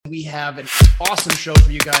We have an awesome show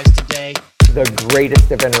for you guys today. The greatest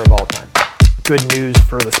eventer of all time. Good news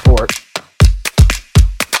for the sport.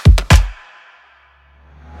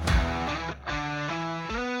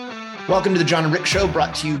 Welcome to the John and Rick Show,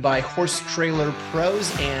 brought to you by Horse Trailer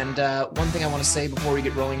Pros. And one thing I want to say before we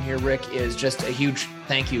get rolling here, Rick, is just a huge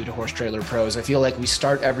thank you to Horse Trailer Pros. I feel like we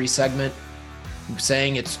start every segment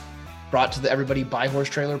saying it's brought to everybody by Horse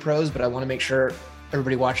Trailer Pros, but I want to make sure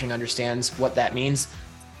everybody watching understands what that means.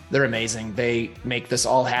 They're amazing. They make this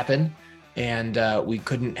all happen, and we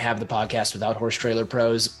couldn't have the podcast without Horse Trailer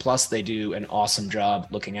Pros. Plus, they do an awesome job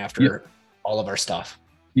looking after all of our stuff.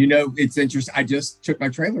 You know, it's interesting. I just took my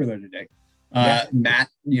trailer there today. Matt,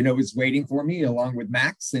 was waiting for me along with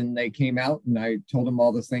Max, and they came out and I told him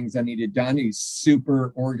all the things I needed done. He's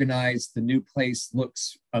super organized. The new place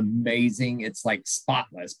looks amazing. It's like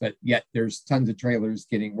spotless, but yet there's tons of trailers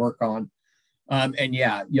getting work on. And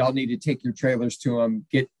yeah, y'all need to take your trailers to them,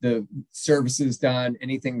 get the services done.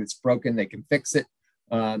 Anything that's broken, they can fix it.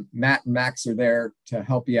 Matt and Max are there to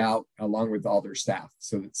help you out along with all their staff.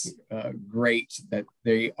 So it's great that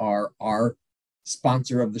they are our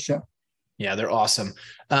sponsor of the show. Yeah, they're awesome.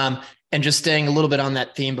 And just staying a little bit on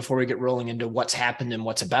that theme before we get rolling into what's happened and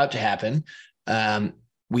what's about to happen.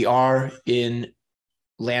 We are in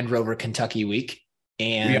Land Rover Kentucky week,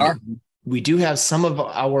 and we do have some of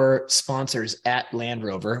our sponsors at Land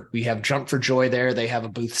Rover. We have Jump for Joy there. They have a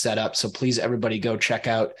booth set up. So please, everybody go check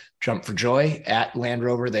out Jump for Joy at Land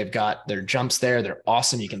Rover. They've got their jumps there. They're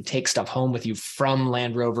awesome. You can take stuff home with you from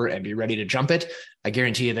Land Rover and be ready to jump it. I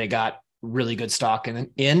guarantee you they got really good stock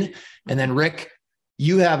in. And then Rick,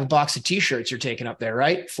 you have a box of t-shirts you're taking up there,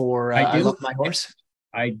 right? For I Love My Horse.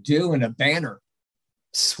 I do. And a banner.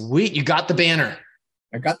 Sweet. You got the banner.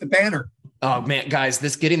 I got the banner. Oh man, guys,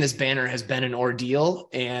 getting this banner has been an ordeal,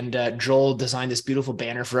 and Joel designed this beautiful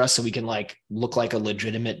banner for us so we can look like a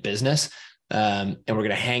legitimate business. And we're going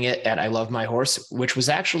to hang it at I Love My Horse, which was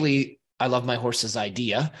actually I Love My Horse's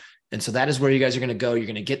idea. And so that is where you guys are going to go. You're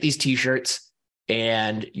going to get these t-shirts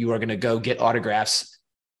and you are going to go get autographs.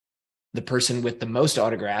 The person with the most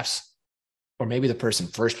autographs, or maybe the person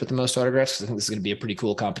first with the most autographs, because I think this is going to be a pretty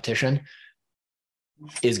cool competition,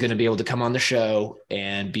 is going to be able to come on the show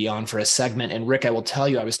and be on for a segment. And Rick, I will tell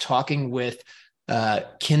you, I was talking with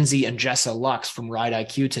Kinsey and Jessa Lux from Ride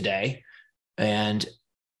IQ today, and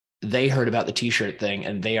they heard about the t-shirt thing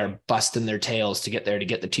and they are busting their tails to get there to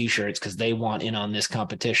get the t-shirts because they want in on this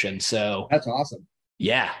competition. So that's awesome.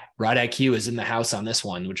 Yeah. Ride IQ is in the house on this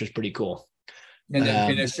one, which is pretty cool. And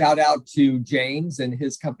then a shout out to James and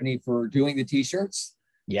his company for doing the t-shirts.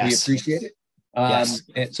 Yes. We appreciate it. Yes.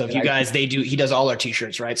 So if you guys, he does all our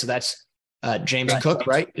t-shirts, right? So that's James Cook,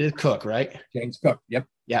 right? It is Cook, right? James Cook. Yep.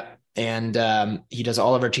 Yep. And he does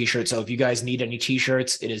all of our t-shirts. So if you guys need any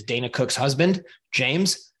t-shirts, it is Dana Cook's husband,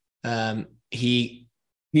 James. He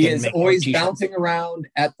is always bouncing around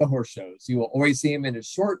at the horse shows. You will always see him in his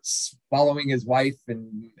shorts, following his wife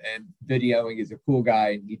and videoing. He's a cool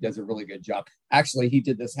guy and he does a really good job. Actually, he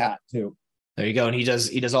did this hat too. There you go. And he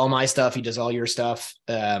does all my stuff. He does all your stuff.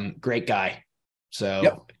 Great guy.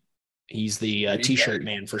 So he's the t-shirt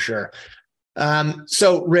man for sure.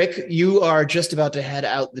 So Rick, you are just about to head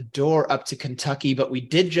out the door up to Kentucky, but we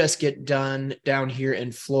did just get done down here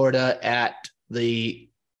in Florida at the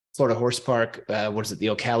Florida Horse Park. What is it? The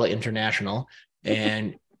Ocala International.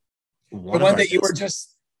 And the one that you were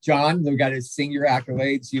just, John, we got to sing your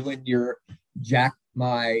accolades. You and your Jack,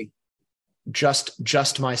 my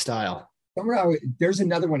just my style. Somewhere there's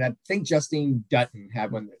another one. I think Justine Dutton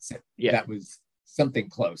had one that said that was something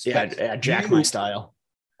close. Yeah, Jack my style.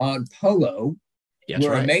 On polo,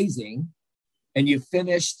 were amazing. And you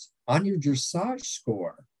finished on your dressage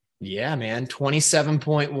score. Yeah, man.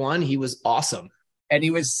 27.1. He was awesome. And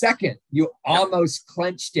he was second. You almost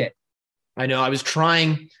clenched it. I know. I was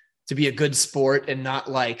trying to be a good sport and not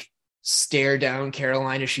stare down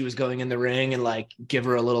Caroline as she was going in the ring and give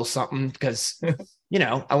her a little something because,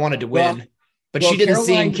 I wanted to win. But she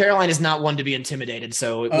didn't Caroline is not one to be intimidated,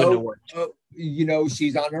 so it wouldn't have worked.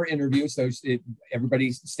 She's on her interview, so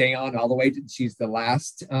everybody stay on all the way. She's the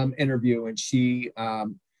last interview, and she,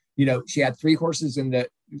 she had 3 horses in the.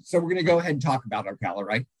 So we're going to go ahead and talk about Ocala,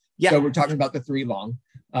 right? Yeah. So we're talking about the 3 long.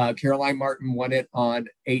 Caroline Martin won it on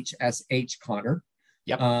HSH Connor.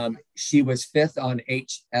 Yep. She was 5th on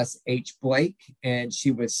HSH Blake, and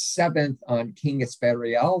she was 7th on King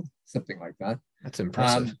Esperiel, something like that. That's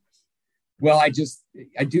impressive. Well, I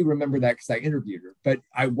do remember that because I interviewed her, but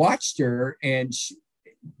I watched her, and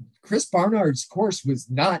Chris Barnard's course was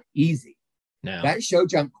not easy. No. That show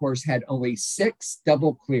jump course had only 6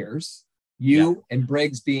 double clears, and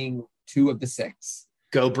Briggs being 2 of the 6.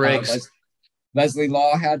 Go Briggs. Leslie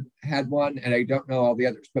Law had one, and I don't know all the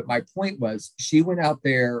others. But my point was, she went out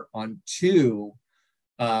there on two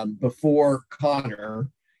before Connor,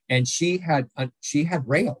 and she had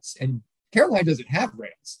rails, and Caroline doesn't have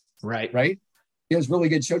rails. Right. Right. It was really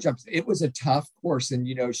good show jumps. It was a tough course. And,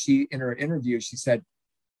 she, in her interview, she said,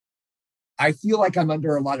 I feel like I'm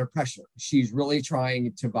under a lot of pressure. She's really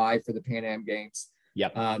trying to vie for the Pan Am Games.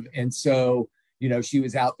 Yep. And so, she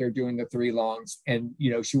was out there doing the three longs, and,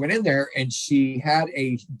 she went in there and she had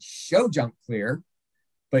a show jump clear,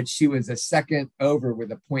 but she was a second over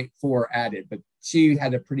with a 0.4 added, but she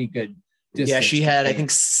had a pretty good distance. Yeah. She had, I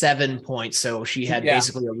think, 7 points. So she had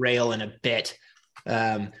basically a rail and a bit.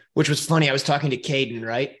 Which was funny. I was talking to Caden,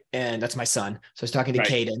 right? And that's my son. So I was talking to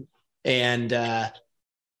Caden, and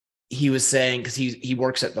he was saying, because he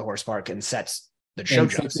works at the horse park and sets the show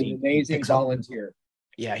jumps. An amazing volunteer.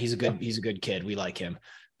 Yeah, he's a good kid. We like him.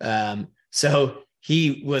 So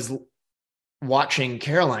he was watching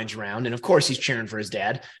Caroline's round, and of course he's cheering for his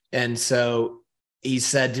dad. And so he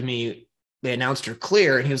said to me, they announced her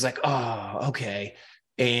clear, and he was like, oh, okay.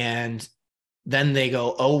 And then they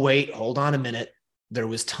go, oh, wait, hold on a minute. There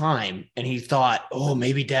was time. And he thought, oh,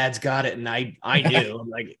 maybe dad's got it. And I knew. I'm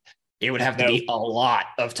like, it would have to be a lot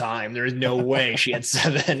of time. There's no way she had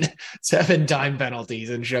seven time penalties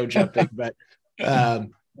in show jumping. But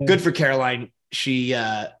good for Caroline. She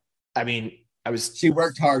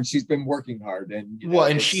worked hard. She's been working hard. And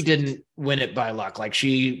and she didn't win it by luck. Like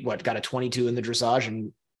she got a 22 in the dressage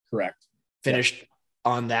and correct finished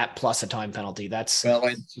on that plus a time penalty. That's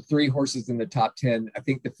and 3 horses in the top 10. I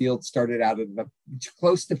think the field started out of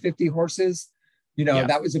close to 50 horses.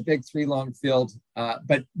 That was a big 3 long field.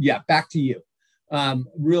 But yeah, back to you.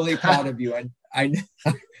 Really proud of you. And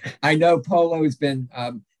I know Polo has been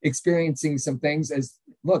experiencing some things.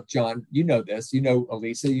 Look, John, this,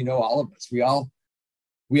 Elisa, all of us.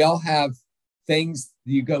 We all have things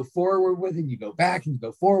you go forward with, and you go back, and you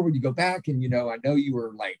go forward, you go back. And I know you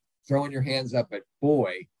were like throwing your hands up, but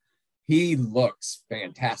boy, he looks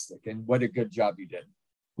fantastic, and what a good job you did.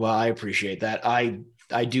 Well, I appreciate that.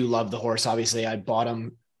 I do love the horse. Obviously, I bought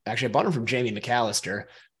him from Jamie McAllister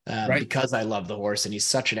because I love the horse, and he's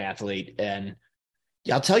such an athlete. And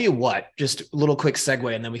I'll tell you what, just a little quick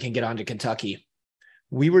segue, and then we can get on to Kentucky.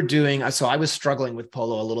 We were so I was struggling with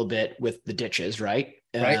Polo a little bit with the ditches, right?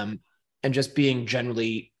 And just being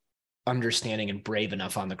generally understanding and brave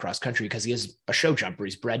enough on the cross country, because he is a show jumper.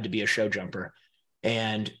 He's bred to be a show jumper.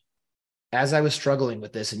 And as I was struggling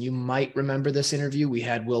with this, and you might remember this interview, we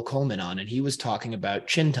had Will Coleman on, and he was talking about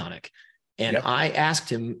chin tonic. And I asked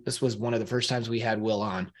him, this was one of the first times we had Will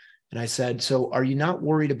on, and I said, so are you not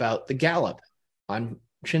worried about the gallop on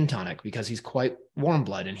chin tonic, because he's quite warm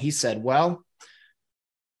blood? And he said, well,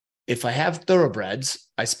 if I have thoroughbreds,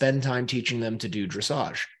 I spend time teaching them to do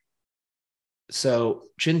dressage. So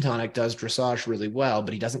chin tonic does dressage really well,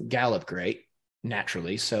 but he doesn't gallop great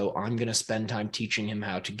naturally. So I'm going to spend time teaching him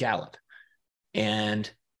how to gallop. And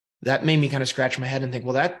that made me kind of scratch my head and think,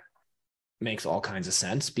 well, that makes all kinds of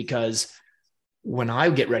sense, because when I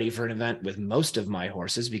get ready for an event with most of my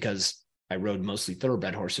horses, because I rode mostly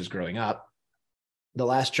thoroughbred horses growing up, the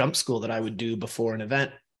last jump school that I would do before an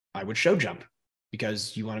event, I would show jump,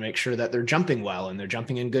 because you want to make sure that they're jumping well and they're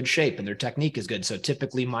jumping in good shape and their technique is good. So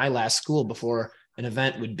typically my last school before an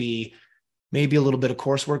event would be maybe a little bit of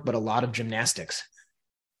coursework, but a lot of gymnastics.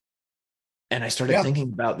 And I started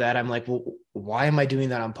thinking about that. I'm like, well, why am I doing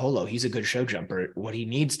that on Polo? He's a good show jumper. What he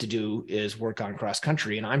needs to do is work on cross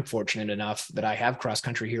country. And I'm fortunate enough that I have cross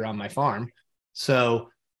country here on my farm. So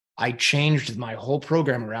I changed my whole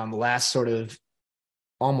program around the last sort of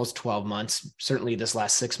almost 12 months, certainly this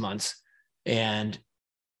last 6 months. And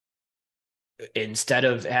instead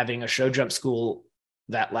of having a show jump school,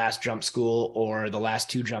 that last jump school or the last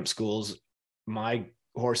 2 jump schools, my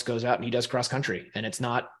horse goes out and he does cross country. And it's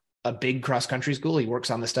not a big cross country school. He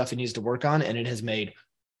works on the stuff he needs to work on, and it has made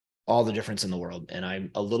all the difference in the world. And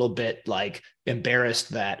I'm a little bit like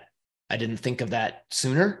embarrassed that I didn't think of that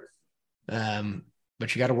sooner.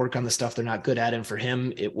 But you got to work on the stuff they're not good at. And for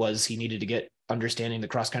him, he needed to get understanding the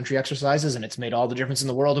cross country exercises, and it's made all the difference in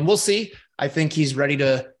the world. And we'll see. I think he's ready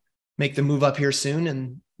to make the move up here soon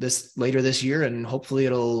and later this year, and hopefully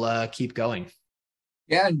it'll keep going.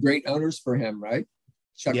 Yeah. And great owners for him, right?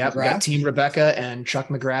 Chuck McGrath. Got Team Rebecca and Chuck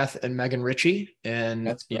McGrath and Megan Ritchie. And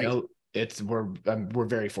that's great. We're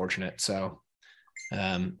very fortunate. So,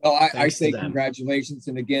 I say congratulations.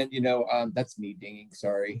 And again, that's me dinging,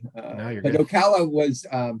 sorry. No, you're but good. Ocala was,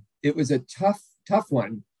 it was a tough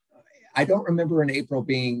one. I don't remember in April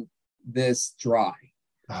being this dry.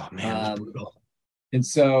 Oh man, it was brutal. And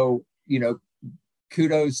so,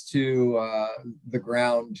 kudos to the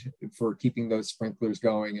ground for keeping those sprinklers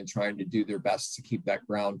going and trying to do their best to keep that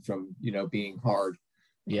ground from, being hard.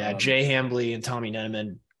 Yeah. Jay Hambly and Tommy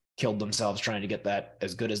Neneman killed themselves trying to get that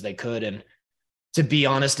as good as they could. And to be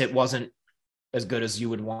honest, it wasn't as good as you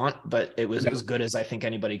would want, but it was as good as I think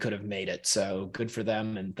anybody could have made it. So good for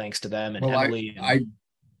them. And thanks to them and Emily.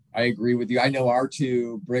 I agree with you. I know our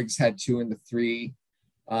two, Briggs had 2 in the 3,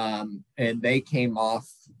 and they came off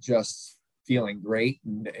just feeling great.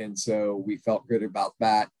 And so we felt good about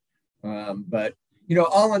that. But,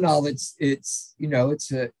 all in all, it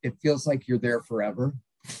feels like you're there forever.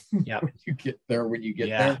 Yeah. when you get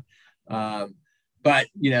there. But,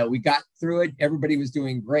 we got through it. Everybody was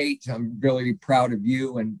doing great. I'm really proud of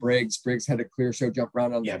you and Briggs. Briggs had a clear show jump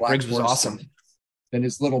around on the black Briggs was horse. awesome. Then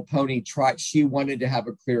his little pony she wanted to have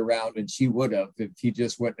a clear round, and she would have if he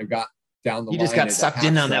just wouldn't have got down the line. He just got sucked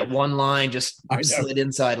in on that one line, just slid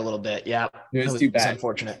inside a little bit. Yeah. It was too bad.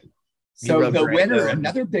 Unfortunate. So the winner,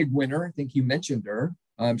 another big winner, I think you mentioned her.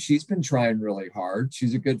 She's been trying really hard.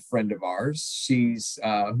 She's a good friend of ours. She's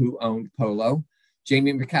who owned Polo.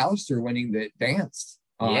 Jamie McAllister winning the dance.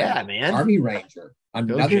 Man. Army Ranger.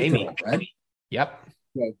 Another thoroughbred. Yep.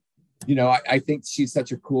 So, I think she's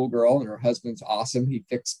such a cool girl, and her husband's awesome. He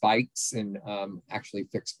fixed bikes and actually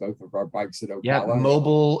fixed both of our bikes at Ocala. Yeah,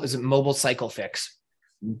 mobile cycle fix.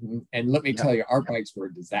 Mm-hmm. And let me tell you, our bikes were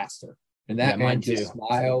a disaster. And that man just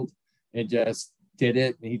smiled and just did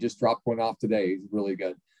it. And he just dropped one off today. He's really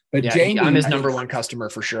good. But Jamie, I'm his number one customer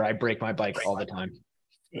for sure. I break my bike all the time.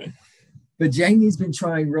 But Jamie's been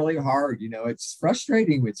trying really hard. It's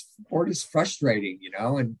frustrating. Sport is frustrating,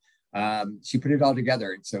 and she put it all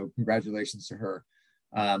together. And so congratulations to her.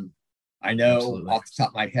 I know off the top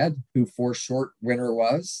of my head who 4 short winner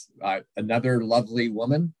was. Another lovely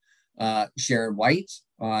woman, Sharon White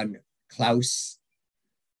on Klaus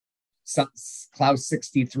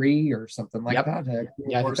 63 or something like that. I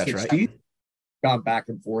think that's right. Gone back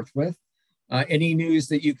and forth with. Any news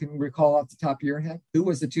that you can recall off the top of your head? Who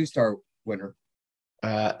was the 2-star winner?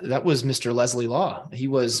 That was Mr. Leslie Law. He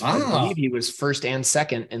was, I believe he was first and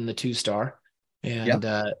second in the 2-star, and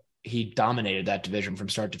he dominated that division from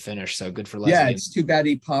start to finish. So good for Leslie. Yeah, it's too bad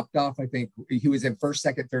he popped off. I think he was in first,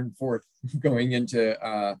 second, third, and fourth going into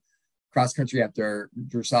cross country after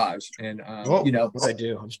dressage. And what did I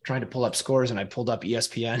do? I was trying to pull up scores, and I pulled up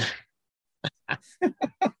ESPN.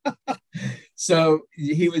 So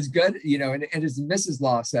he was good, and as Mrs.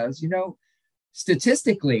 Law says,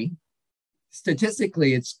 statistically,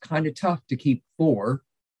 it's kind of tough to keep 4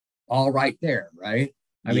 all right there, right?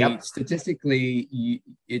 I mean, statistically,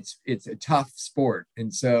 it's a tough sport.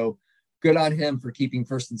 And so good on him for keeping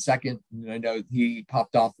first and second. And I know he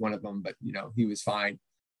popped off one of them, but, he was fine.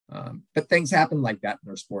 But things happen like that in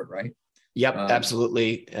our sport, right? Yep,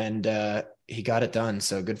 absolutely. And he got it done.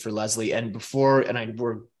 So good for Leslie. And before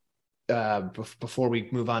we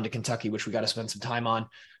move on to Kentucky, which we got to spend some time on,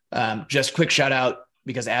 just quick shout out,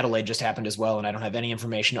 because Adelaide just happened as well. And I don't have any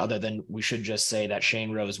information other than we should just say that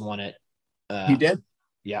Shane Rose won it. He did.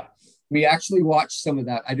 Yeah. We actually watched some of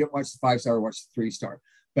that. I didn't watch the 5-star, I watched the 3-star.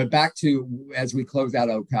 But back to, as we close out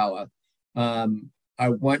Ocala, I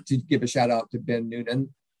want to give a shout out to Ben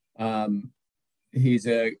Noonan. He's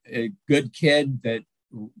a good kid that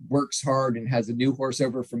works hard and has a new horse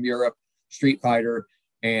over from Europe, Street Fighter.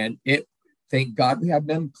 And thank God we have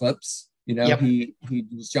mem clips. He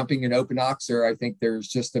was jumping in open oxer. I think there's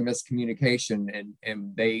just a miscommunication,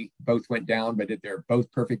 and they both went down, but they're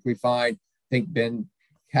both perfectly fine. I think Ben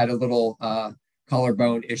had a little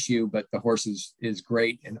collarbone issue, but the horse is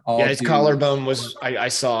great. And his collarbone was, I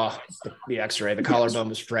saw the x-ray, the collarbone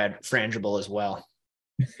was frangible as well.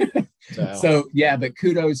 So but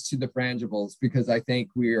kudos to the frangibles, because I think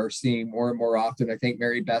we are seeing more and more often. I think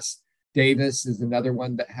Mary Bess Davis is another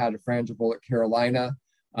one that had a frangible at Carolina.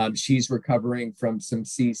 She's recovering from some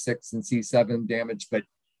C6 and C7 damage, but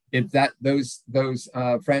if those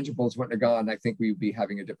frangibles wouldn't have gone, I think we would be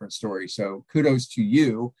having a different story. So kudos to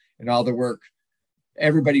you and all the work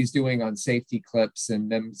everybody's doing on safety clips and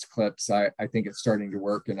MEMS clips. I think it's starting to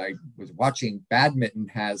work. And I was watching Badminton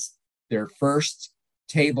has their first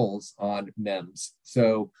tables on MEMS.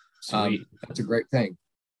 So that's a great thing.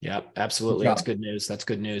 Yeah, absolutely. That's good news. That's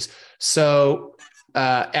good news. So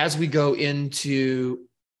as we go into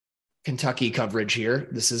Kentucky coverage here,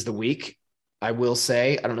 this is the week. I will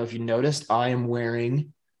say, I don't know if you noticed, I am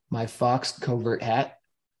wearing my Fox Covert hat.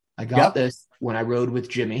 I got this when I rode with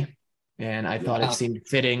Jimmy, and I thought it seemed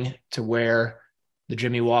fitting to wear the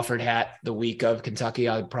Jimmy Wofford hat the week of Kentucky.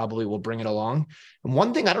 I probably will bring it along. And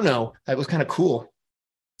one thing, I don't know, that was kind of cool.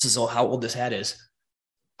 This is how old this hat is.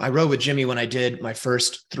 I rode with Jimmy when I did my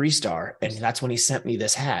first 3-star, and that's when he sent me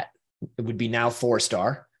this hat. It would be now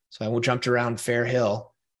 4-star. So I jumped around Fair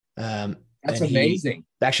Hill. That's amazing.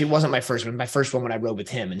 Actually, it wasn't my first one. My first one when I rode with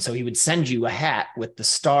him. And so he would send you a hat with the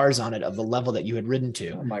stars on it of the level that you had ridden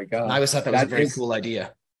to. Oh my God. And I always thought that was a very cool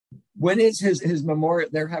idea. When is his memorial?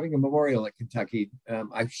 They're having a memorial at Kentucky.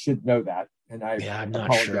 I should know that. And I'm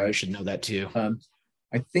not sure. I should know that too.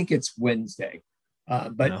 I think it's Wednesday.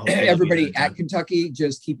 But everybody at Kentucky,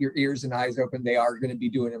 just keep your ears and eyes open. They are going to be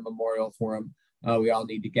doing a memorial for him. We all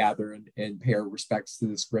need to gather and pay our respects to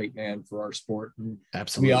this great man for our sport. And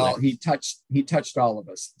absolutely. He touched all of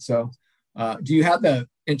us. So do you have the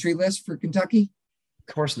entry list for Kentucky?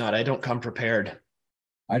 Of course not. I don't come prepared.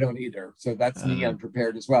 I don't either. So that's me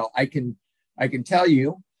unprepared as well. I can tell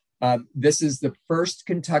you, this is the first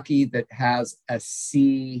Kentucky that has a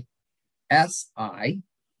CSI. I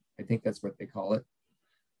think that's what they call it.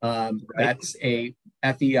 Right. That's a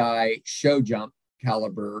FEI show jump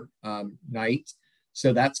caliber night.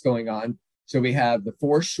 So that's going on. So we have the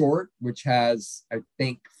 4 short, which has, I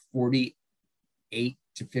think, 48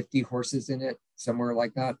 to 50 horses in it, somewhere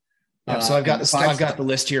like that. Yeah, so I've got the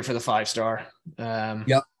list here for the 5-star.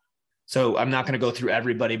 Yep. So I'm not going to go through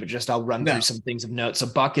everybody, but just I'll run through some things of note. So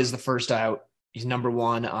Buck is the first out. He's number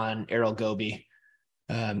 1 on Errol Goby.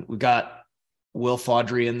 We got Will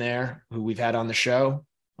Faudree in there, who we've had on the show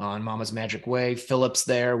on Mama's Magic Way. Phillips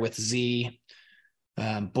there with Z.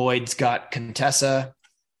 Boyd's got Contessa.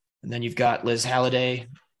 And then you've got Liz Halliday.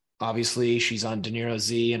 Obviously, she's on De Niro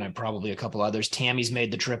Z, and I'm probably a couple others. Tammy's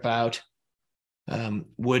made the trip out.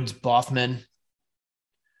 Woods Bothman.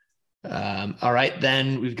 All right,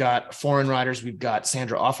 then we've got foreign riders. We've got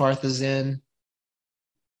Sandra Offarth is in.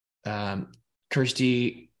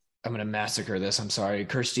 Kirsty, I'm going to massacre this. I'm sorry.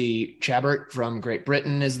 Kirsty Chabert from Great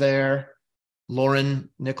Britain is there. Lauren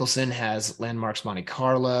Nicholson has Landmarks Monte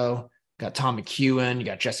Carlo. Got Tom McEwen. You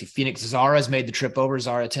got Jesse Phoenix. Zara's made the trip over.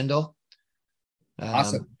 Zara Tyndall.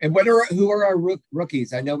 Awesome. And who are our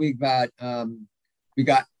rookies? I know we got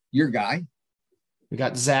your guy. We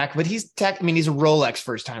got Zach, but he's a Rolex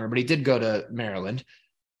first timer, but he did go to Maryland.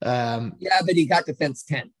 Yeah, but he got defense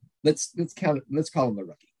 10. Let's count it. Let's call him the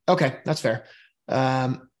rookie. Okay, that's fair.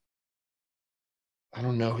 I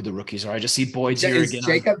don't know who the rookies are. I just see Boyd's here again.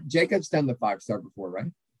 Jacob's done the 5-star before, right?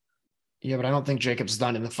 Yeah, but I don't think Jacob's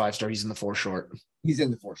done in the 5-star. He's in the 4 short. He's in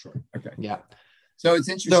the 4 short. Okay. Yeah. So it's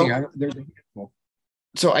interesting. There's a handful.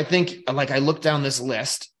 So I think, I look down this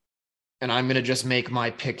list, and I'm going to just make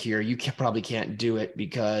my pick here. You probably can't do it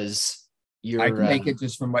because I can make it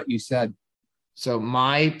just from what you said. So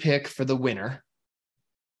my pick for the winner,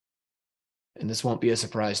 and this won't be a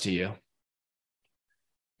surprise to you,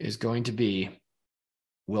 is going to be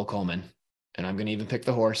Will Coleman. And I'm going to even pick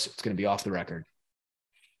the horse. It's going to be off the record.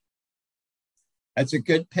 That's a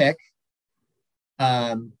good pick.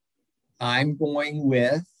 I'm going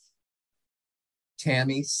with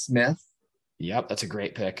Tammy Smith. Yep, that's a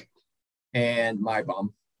great pick. And My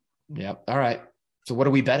Bum. Yep. All right. So what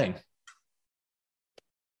are we betting?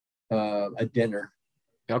 A dinner.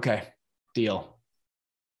 Okay. Deal.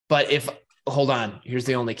 But hold on, here's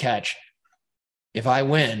the only catch. If I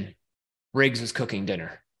win, Briggs is cooking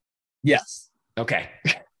dinner. Yes. Okay.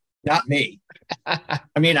 Not me. I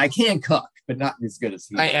mean, I can cook, but not as good as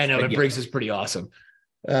he. I know, but Briggs is pretty awesome.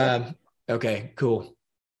 Okay, cool.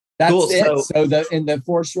 That's cool. It. So in the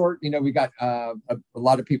 4 short, we got a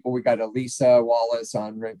lot of people. We got Elisa Wallace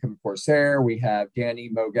on Rincon Corsair. We have Danny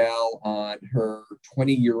Mogel on her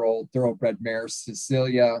 20-year-old thoroughbred mare,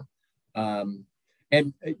 Cecilia. And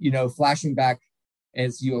flashing back,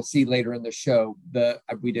 as you'll see later in the show,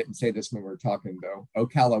 we didn't say this when we were talking, though.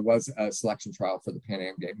 Ocala was a selection trial for the Pan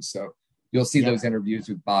Am Games. So you'll see those interviews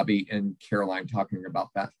with Bobby and Caroline talking about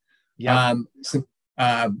that. Yeah.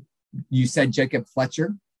 You said Jacob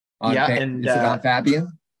Fletcher. Is it on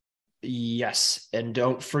Fabian? Yes. And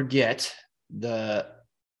don't forget the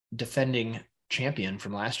defending champion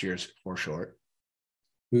from last year's 4 short.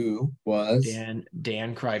 Who was? Dan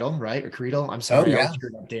Kreidel, right? Or Kreidel. I'm sorry. Oh, yeah. I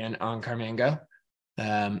screwed up Dan on Carmango.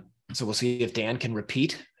 So we'll see if Dan can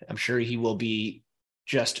repeat. I'm sure he will be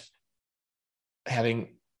just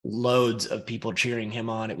having loads of people cheering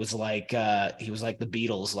him on. It was like he was like the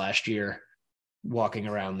Beatles last year walking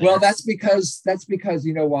around there. Well, that's because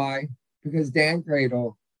you know why? Because Dan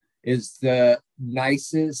Kreidel is the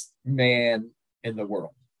nicest man in the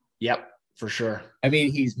world. Yep, for sure. I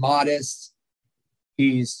mean, he's modest.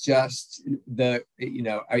 He's just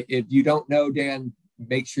if you don't know Dan,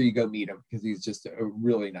 make sure you go meet him because he's just a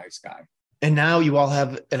really nice guy. And now you all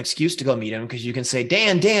have an excuse to go meet him because you can say,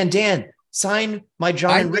 Dan, sign my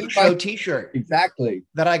John and Rick Show t-shirt. Exactly.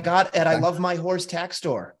 That I got at I Love My Horse tack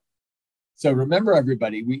store. So remember,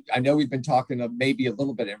 everybody, I know we've been talking of maybe a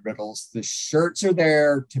little bit in riddles. The shirts are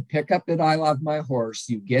there to pick up at I Love My Horse.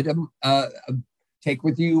 You get them, take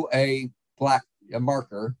with you a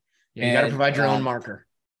marker. Yeah, you got to provide your own marker.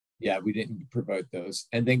 Yeah, we didn't promote those.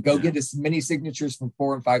 And then go get as many signatures from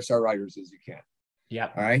 4 and 5 star riders as you can. Yeah.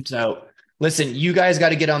 All right. So listen, you guys got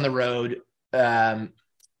to get on the road.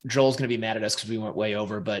 Joel's going to be mad at us because we went way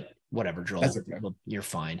over, but whatever, Joel. That's okay. You're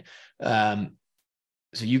fine.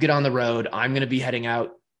 So you get on the road. I'm going to be heading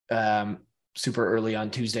out super early on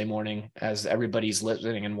Tuesday morning. As everybody's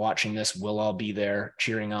listening and watching this, we'll all be there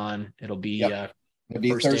cheering on. It'll be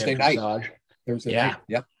Thursday night. Thursday night.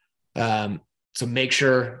 Yep. So make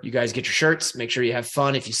sure you guys get your shirts. Make sure you have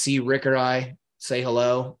fun. If you see Rick or I, say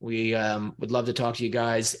hello. We would love to talk to you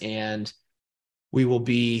guys, and we will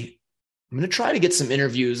be. I'm going to try to get some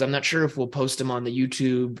interviews. I'm not sure if we'll post them on the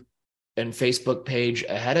YouTube and Facebook page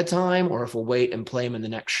ahead of time, or if we'll wait and play them in the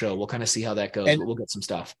next show. We'll kind of see how that goes, but we'll get some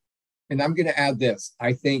stuff. And I'm going to add this.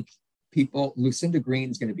 I think Lucinda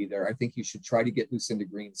Green's going to be there. I think you should try to get Lucinda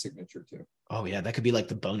Green's signature too. Oh yeah. That could be like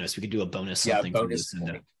the bonus. We could do a bonus. Something bonus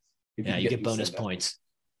point. Yeah. You get bonus points.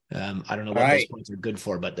 I don't know what those points are good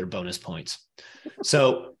for, but they're bonus points.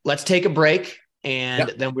 So let's take a break.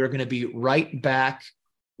 And then we're going to be right back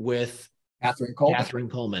with Katherine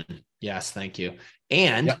Coleman. Yes. Thank you.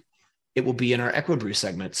 And it will be in our Equibrew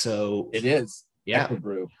segment. So it is. Yeah.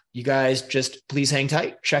 Equibrew. You guys just please hang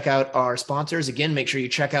tight. Check out our sponsors. Again, make sure you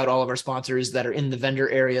check out all of our sponsors that are in the vendor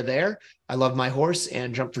area there. I Love My Horse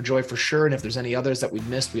and Jump for Joy for sure. And if there's any others that we've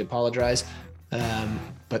missed, we apologize.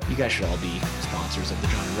 But you guys should all be sponsors of the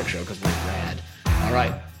John and Rick Show because we're rad. All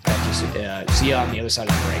right. See you on the other side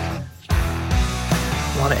of the break.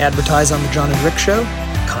 Want to advertise on the John and Rick Show?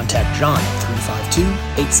 Contact John at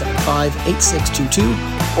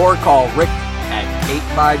 352-875-8622 or call Rick at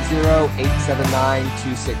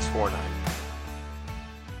 850-879-2649.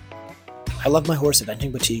 I Love My Horse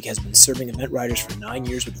Eventing Boutique has been serving event riders for 9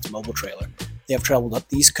 years with its mobile trailer. They have traveled up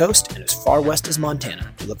the East Coast and as far west as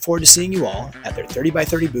Montana. We look forward to seeing you all at their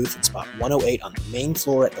 30x30 booth in spot 108 on the main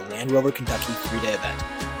floor at the Land Rover Kentucky 3-day event.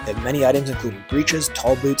 They have many items including breeches,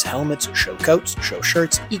 tall boots, helmets, show coats, show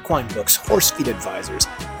shirts, equine books, horse feed advisors,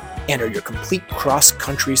 and are your complete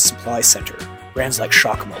cross-country supply center. Brands like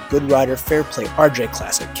Shakamo, Good Rider, Fairplay, RJ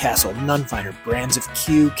Classic, Castle, Nunfinder, brands of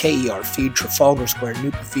Q, KER Feed, Trafalgar Square,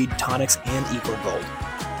 NutriFeed, Tonics, and Eco Gold.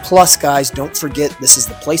 Plus, guys, don't forget this is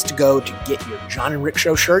the place to go to get your John and Rick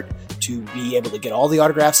Show shirt, to be able to get all the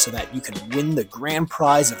autographs so that you can win the grand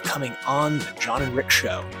prize of coming on the John and Rick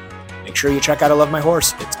Show. Make sure you check out I Love My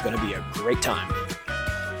Horse. It's going to be a great time.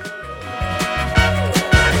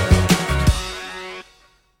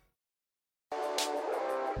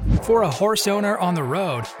 For a horse owner on the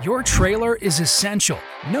road, your trailer is essential.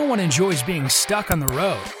 No one enjoys being stuck on the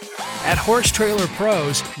road. At Horse Trailer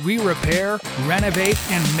Pros, we repair, renovate,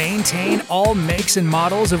 and maintain all makes and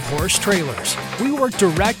models of horse trailers. We work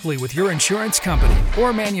directly with your insurance company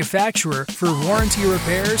or manufacturer for warranty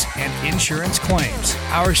repairs and insurance claims.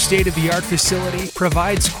 Our state-of-the-art facility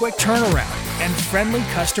provides quick turnaround and friendly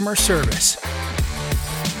customer service.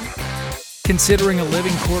 Considering a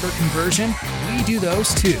living quarter conversion? We do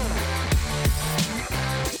those too.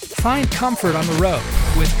 Find comfort on the road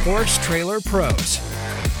with Horse Trailer Pros.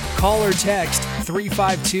 Call or text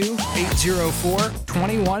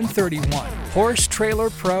 352-804-2131.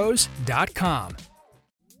 HorseTrailerPros.com.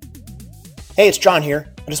 Hey, it's John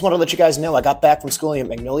here. I just want to let you guys know I got back from schooling at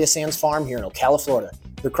Magnolia Sands Farm here in Ocala, Florida.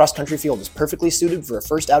 Your cross-country field is perfectly suited for a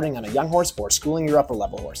first outing on a young horse or schooling your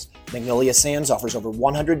upper-level horse. Magnolia Sands offers over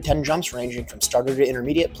 110 jumps ranging from starter to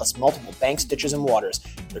intermediate, plus multiple banks, ditches, and waters.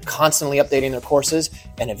 They're constantly updating their courses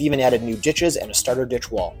and have even added new ditches and a starter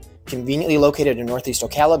ditch wall. Conveniently located in Northeast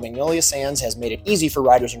Ocala, Magnolia Sands has made it easy for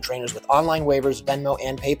riders and trainers with online waivers, Venmo,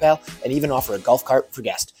 and PayPal, and even offer a golf cart for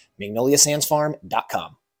guests.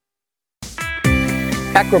 MagnoliaSandsFarm.com.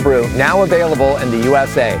 Equibrew, now available in the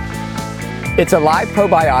USA. It's a live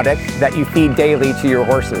probiotic that you feed daily to your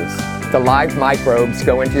horses. The live microbes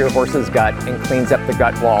go into your horse's gut and cleans up the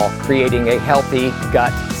gut wall, creating a healthy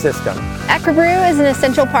gut system. Equibrew is an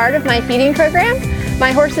essential part of my feeding program.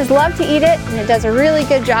 My horses love to eat it, and it does a really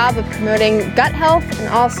good job of promoting gut health and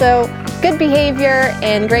also good behavior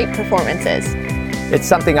and great performances. It's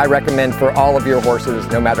something I recommend for all of your horses,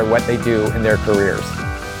 no matter what they do in their careers.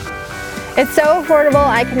 It's so affordable,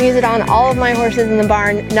 I can use it on all of my horses in the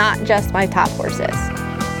barn, not just my top horses.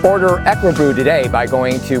 Order Equibrew today by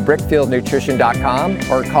going to brickfieldnutrition.com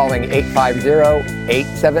or calling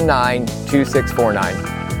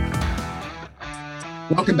 850-879-2649.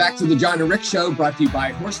 Welcome back to the John and Rick Show, brought to you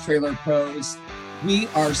by Horse Trailer Pros. We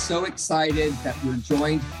are so excited that we're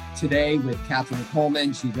joined today with Katherine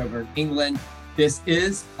Coleman. She's over in England. This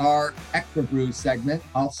is our Equa Brew segment,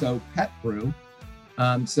 also Pet Brew.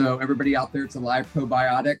 So everybody out there, it's a live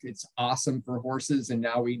probiotic. It's awesome for horses, and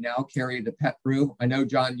we carry the Pet Brew. I know,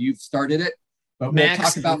 John, you've started it, but Max we'll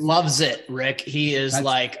talk about loves it, Rick. He is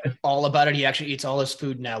all about it. He actually eats all his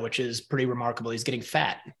food now, which is pretty remarkable. He's getting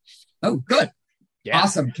fat. Oh, good. Yeah.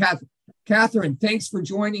 Awesome. Katherine, thanks for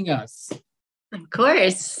joining us. Of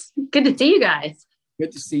course. Good to see you guys.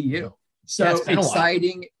 Good to see you. So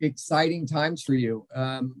exciting times for you.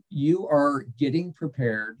 You are getting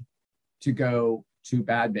prepared to go to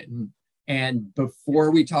Badminton. And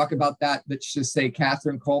before we talk about that, let's just say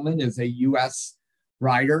Katherine Coleman is a US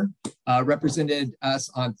rider, represented us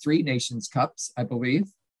on 3 Nations Cups, I believe.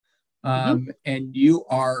 And you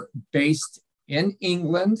are based in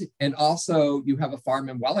England, and also you have a farm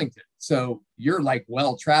in Wellington. So you're like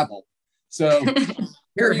well-traveled. So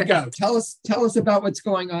here you go. Tell us about what's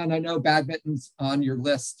going on. I know Badminton's on your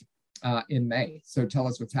list in May. So tell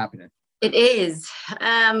us what's happening. It is.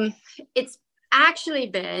 It's actually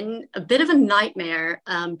been a bit of a nightmare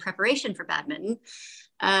preparation for Badminton.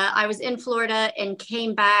 I was in Florida and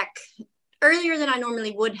came back earlier than I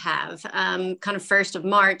normally would have, kind of 1st of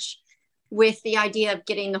March, with the idea of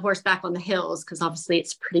getting the horse back on the hills, because obviously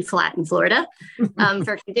it's pretty flat in Florida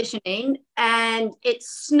for conditioning. And it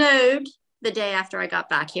snowed the day after I got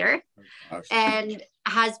back here, and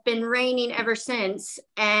has been raining ever since.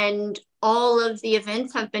 And all of the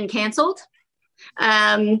events have been canceled.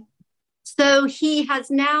 So he has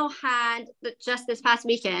now had, just this past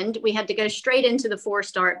weekend, we had to go straight into the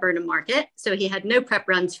 4-star at Burnham Market. So he had no prep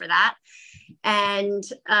runs for that. And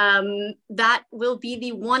that will be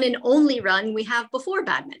the one and only run we have before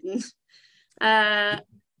Badminton.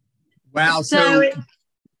 Wow. So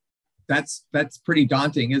that's pretty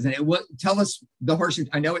daunting, isn't it? Tell us the horse.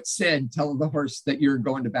 I know it's Sid. Tell the horse that you're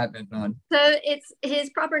going to Badminton on. So his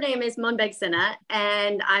proper name is Monbeg Sinna,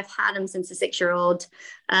 and I've had him since a 6-year-old.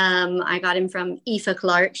 I got him from Aoife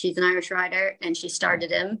Clark. She's an Irish rider, and she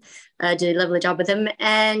started him, did a lovely job with him.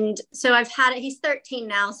 And so I've had it. He's 13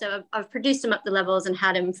 now, so I've produced him up the levels and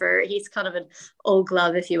had him he's kind of an old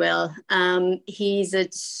glove, if you will. He's a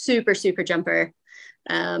super, super jumper.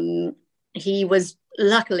 He was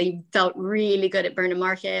luckily felt really good at Burnham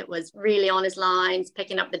Market, was really on his lines,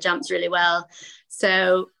 picking up the jumps really well.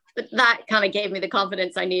 So that kind of gave me the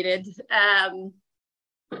confidence I needed.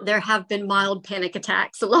 There have been mild panic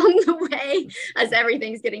attacks along the way as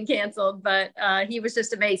everything's getting canceled, but he was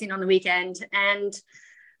just amazing on the weekend. And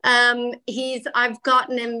I've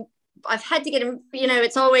had to get him,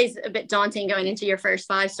 it's always a bit daunting going into your first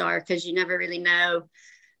 5-star, because you never really know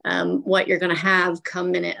what you're going to have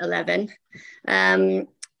come minute 11. And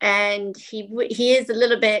he is a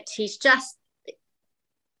little bit, he's just,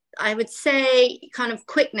 I would say kind of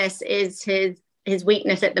quickness is his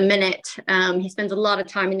weakness at the minute. He spends a lot of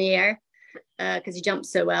time in the air because he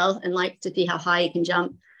jumps so well and likes to see how high he can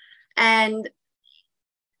jump. And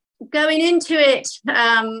going into it,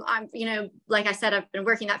 I'm, like I said, I've been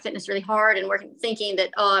working that fitness really hard and thinking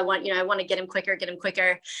that, I want to get him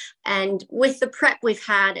quicker. And with the prep we've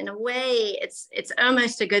had, in a way, it's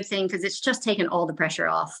almost a good thing, because it's just taken all the pressure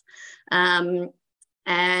off. And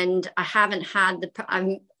I haven't had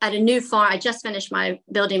I'm at a new farm. I just finished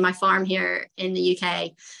building my farm here in the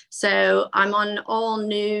UK. So I'm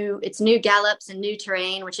on it's new gallops and new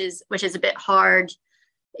terrain, which is a bit hard.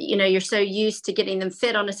 You're so used to getting them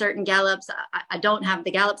fit on a certain gallops. I don't have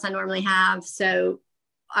the gallops I normally have. So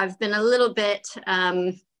I've been a little bit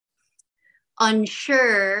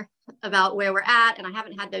unsure about where we're at. And I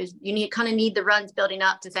haven't had those, kind of need the runs building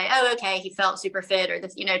up to say, oh, okay, he felt super fit, or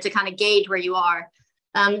this, to kind of gauge where you are.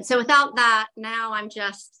 So without that, now I'm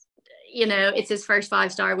just, it's his first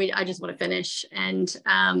 5-star. I just want to finish and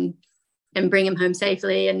bring him home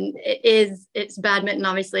safely. And it's Badminton,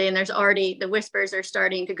 obviously. And there's already, the whispers are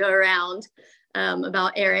starting to go around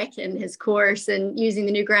about Eric and his course and using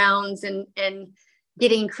the new grounds and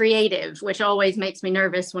getting creative, which always makes me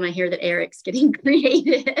nervous when I hear that Eric's getting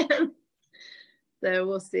creative. So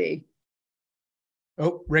we'll see.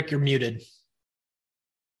 Oh, Rick, you're muted.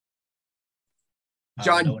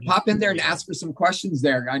 John, pop in there and ask her some questions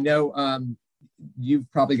there. I know you've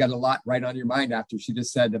probably got a lot right on your mind after she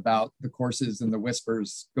just said about the courses and the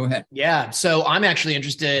whispers. Go ahead. Yeah. So I'm actually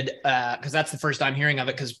interested because that's the first I'm hearing of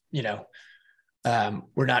it, because,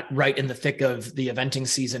 we're not right in the thick of the eventing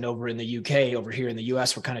season over in the UK. Over here in the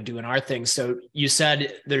US, we're kind of doing our thing. So you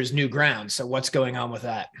said there's new ground. So what's going on with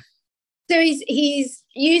that? So he's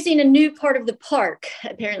using a new part of the park,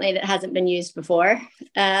 apparently, that hasn't been used before.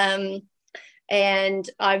 And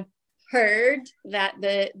I've heard that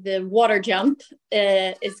the water jump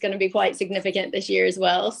is going to be quite significant this year as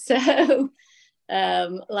well. So,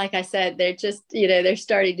 like I said, they're just, they're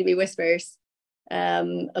starting to be whispers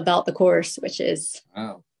about the course, which is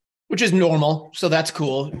normal. So that's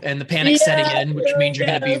cool. And the panic setting in, which means you're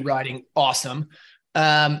going to be riding awesome.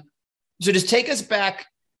 So just take us back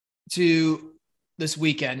to this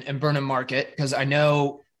weekend in Burnham Market, because I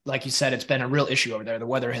know, like you said, it's been a real issue over there. The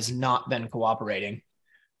weather has not been cooperating.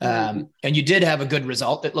 And you did have a good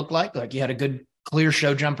result. It looked like you had a good clear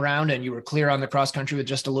show jump round and you were clear on the cross country with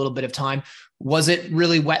just a little bit of time. Was it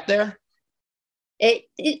really wet there?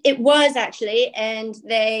 It was actually, and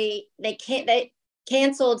they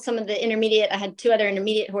canceled some of the intermediate. I had 2 other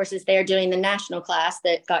intermediate horses there doing the national class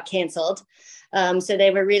that got canceled. So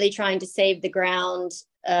they were really trying to save the ground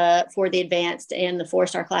for the advanced and the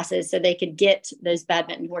 4-star classes so they could get those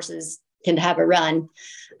badminton horses can have a run,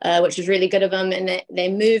 which was really good of them. And they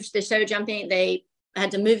moved the show jumping. They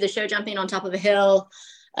had to move the show jumping on top of a hill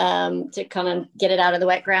to kind of get it out of the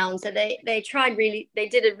wet ground. So they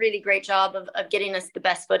did a really great job of getting us the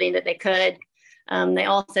best footing that they could. They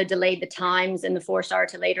also delayed the times in the 4-star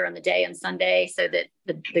to later in the day on Sunday so that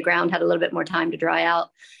the ground had a little bit more time to dry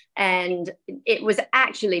out. And it was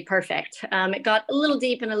actually perfect. It got a little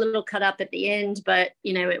deep and a little cut up at the end, but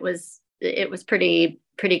it was pretty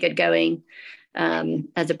good going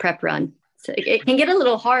as a prep run. So it can get a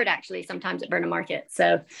little hard actually sometimes at Burnham Market.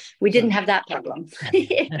 So we didn't have that problem.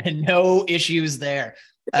 No issues there.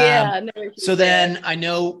 No issues so then there. I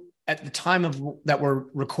know at the time of that we're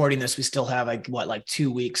recording this, we still have like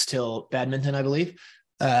 2 weeks till Badminton, I believe.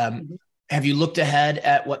 Have you looked ahead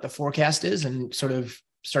at what the forecast is and sort of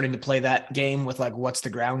starting to play that game with like, what's the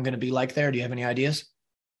ground going to be like there? Do you have any ideas?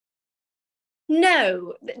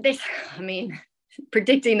 No,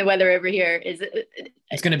 predicting the weather over here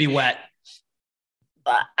it's going to be wet.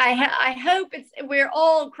 I hope we're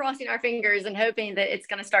all crossing our fingers and hoping that it's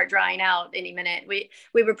going to start drying out any minute. We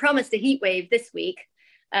were promised a heat wave this week,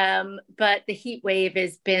 but the heat wave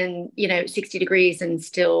has been 60 degrees and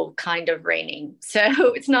still kind of raining,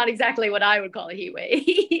 so it's not exactly what I would call a heat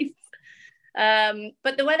wave.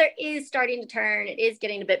 But the weather is starting to turn. It is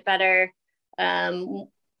getting a bit better.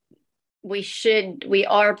 We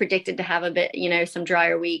are predicted to have a bit, some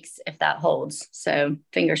drier weeks if that holds. So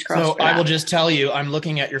fingers crossed. So I will just tell you, I'm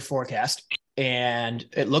looking at your forecast and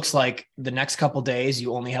it looks like the next couple days,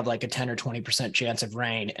 you only have like a 10 or 20% chance of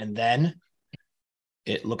rain. And then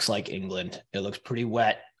it looks like England. It looks pretty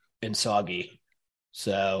wet and soggy.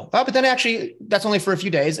 So, but then actually that's only for a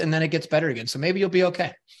few days and then it gets better again. So maybe you'll be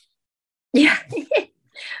okay. Yeah.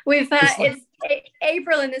 We've it's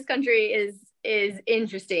April in this country is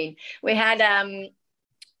interesting. We had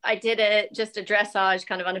I did just a dressage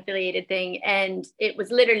kind of unaffiliated thing, and it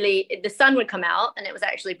was literally the sun would come out and it was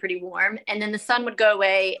actually pretty warm, and then the sun would go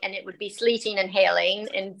away and it would be sleeting and hailing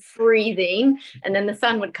and freezing, and then the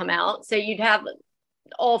sun would come out. So you'd have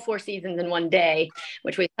all 4 seasons in one day,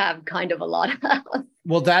 which we have kind of a lot of.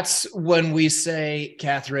 Well, that's when we say,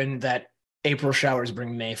 Katherine, that April showers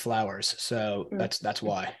bring May flowers. So that's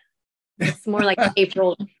why. It's more like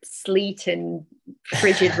April sleet and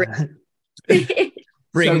frigid rain.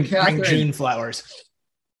 bring June flowers.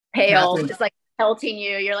 Hail, just like pelting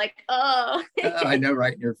you. You're like, oh. I know,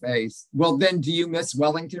 right in your face. Well, then do you miss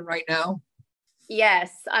Wellington right now?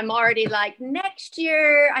 Yes, I'm already like, next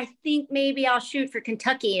year, I think maybe I'll shoot for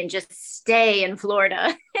Kentucky and just stay in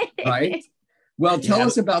Florida. Right. Well, tell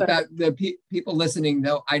us about that. The people listening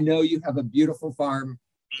know, I know you have a beautiful farm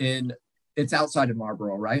it's outside of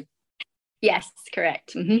Marlboro, right? Yes,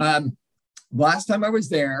 correct. Mm-hmm. Last time I was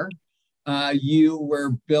there, you were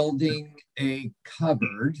building a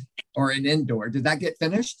cupboard or an indoor. Did that get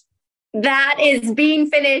finished? That is being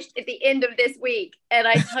finished at the end of this week. And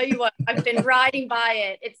I tell you what, I've been riding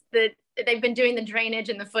by it. They've been doing the drainage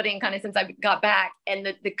and the footing kind of since I got back,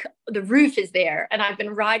 and the roof is there. And I've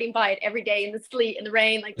been riding by it every day in the sleet and the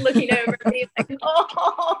rain, like looking over me, like,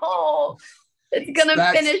 oh, it's going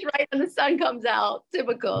to finish right when the sun comes out.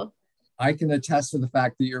 Typical. I can attest to the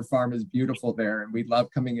fact that your farm is beautiful there, and we love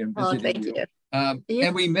coming and visiting you.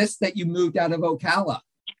 And we missed that you moved out of Ocala.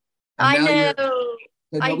 I know.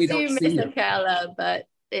 I do miss Ocala, but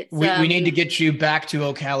we need to get you back to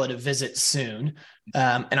Ocala to visit soon.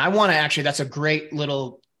 And I want to actually, that's a great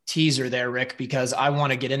little teaser there, Rick, because I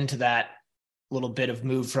want to get into that little bit of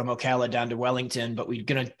move from Ocala down to Wellington, but we're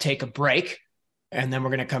going to take a break and then we're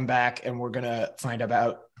going to come back and we're going to find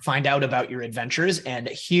out about your adventures. And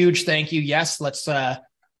a huge thank you. Yes, let's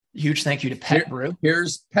Huge thank you to Pet Brew.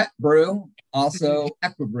 Here's Pet Brew, also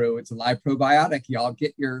Equibrew. It's a live probiotic. Y'all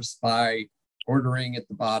get yours by ordering at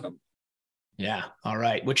the bottom. Yeah. All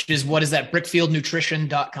right. What is that?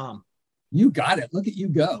 Brickfieldnutrition.com. You got it. Look at you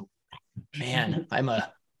go. Man, I'm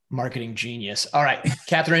a marketing genius. All right,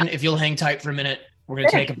 Katherine, if you'll hang tight for a minute, we're going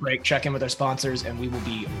to take a break, check in with our sponsors, and we will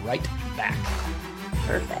be right back.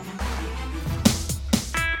 Perfect.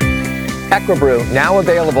 Equibrew, now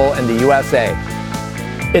available in the USA.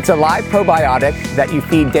 It's a live probiotic that you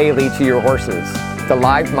feed daily to your horses. The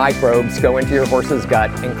live microbes go into your horse's gut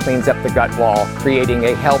and cleans up the gut wall, creating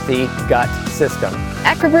a healthy gut system.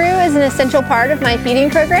 Equibrew is an essential part of my feeding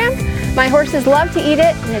program. My horses love to eat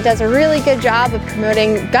it, and it does a really good job of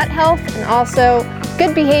promoting gut health and also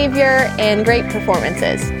good behavior and great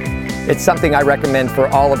performances. It's something I recommend for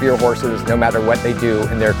all of your horses, no matter what they do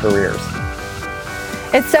in their careers.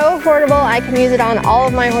 It's so affordable, I can use it on all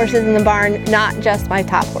of my horses in the barn, not just my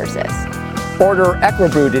top horses. Order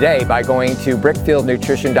Equibrew today by going to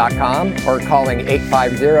brickfieldnutrition.com or calling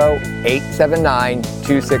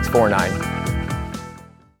 850-879-2649.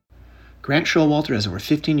 Grant Showalter has over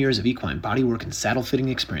 15 years of equine bodywork and saddle fitting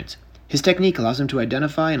experience. His technique allows him to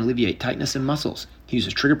identify and alleviate tightness in muscles. He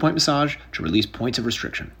uses trigger point massage to release points of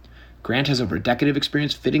restriction. Grant has over a decade of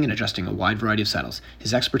experience fitting and adjusting a wide variety of saddles.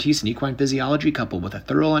 His expertise in equine physiology, coupled with a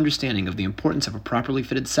thorough understanding of the importance of a properly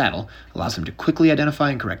fitted saddle, allows him to quickly identify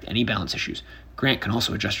and correct any balance issues. Grant can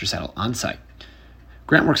also adjust your saddle on site.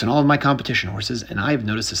 Grant works on all of my competition horses, and I have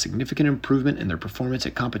noticed a significant improvement in their performance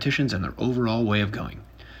at competitions and their overall way of going.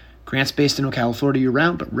 Grant's based in Ocala, Florida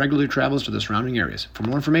year-round, but regularly travels to the surrounding areas. For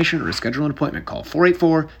more information or to schedule an appointment, call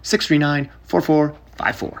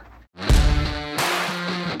 484-639-4454.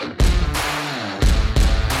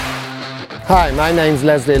 Hi, my name's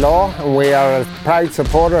Leslie Law, and we are a proud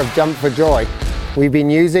supporter of Jump for Joy. We've been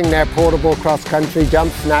using their portable cross-country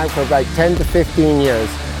jumps now for about 10 to 15 years.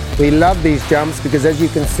 We love these jumps because, as you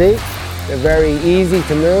can see, they're very easy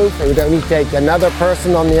to move. It would only take another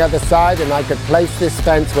person on the other side, and I could place this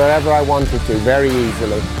fence wherever I wanted to very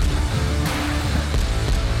easily.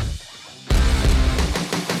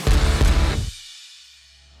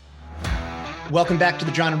 Welcome back to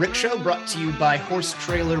the John and Rick Show, brought to you by Horse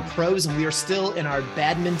Trailer Pros, and we are still in our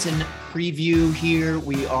badminton preview here.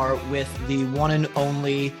 We are with the one and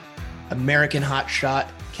only American hotshot,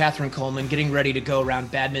 Katherine Coleman, getting ready to go around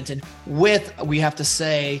badminton with, we have to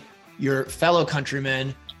say, your fellow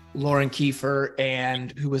countrymen, Lauren Kiefer,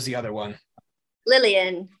 and who was the other one?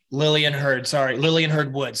 Lillian Hurd. Sorry, Lillian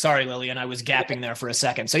Hurd Wood. Sorry, Lillian, I was gapping there for a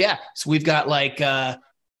second. So we've got like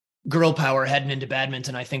girl power heading into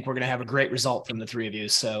badminton. I think we're going to have a great result from the three of you.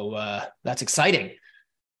 So that's exciting.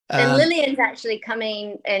 And Lillian's actually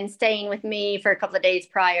coming and staying with me for a couple of days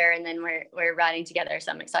prior, and then we're riding together.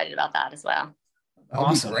 So I'm excited about that as well.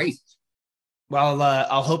 Awesome. Great. Well,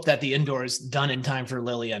 I'll hope that the indoor is done in time for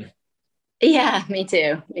Lillian. Yeah, me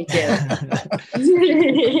too. I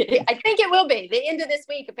think it will be the end of this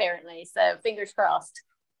week, apparently. So fingers crossed.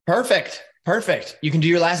 Perfect. You can do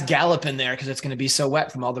your last gallop in there because it's going to be so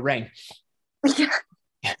wet from all the rain. So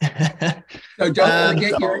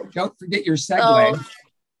don't forget your segue.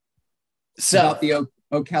 So about the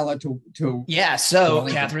Ocala to So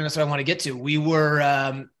Katherine, that's what I want to get to. We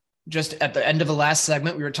were just at the end of the last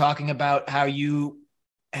segment, we were talking about how you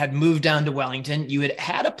had moved down to Wellington. You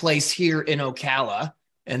had a place here in Ocala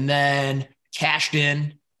and then cashed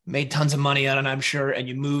in, made tons of money on it, I'm sure. And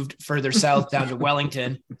you moved further south down to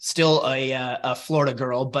Wellington, still a Florida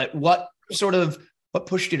girl, but what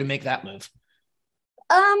pushed you to make that move?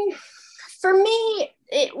 For me,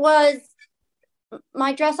 it was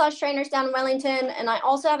my dressage trainers down in Wellington. And I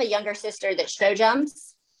also have a younger sister that show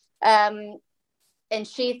jumps. And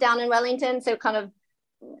she's down in Wellington. So kind of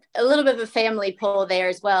a little bit of a family pull there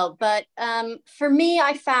as well. But for me,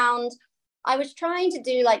 I found I was trying to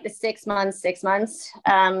do like the 6 months,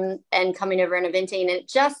 and coming over and eventing. And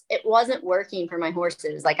it wasn't working for my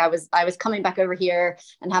horses. Like I was coming back over here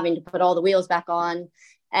and having to put all the wheels back on.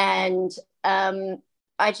 And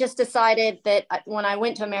I just decided that when I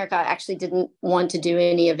went to America, I actually didn't want to do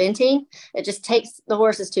any eventing. It just takes the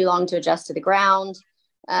horses too long to adjust to the ground.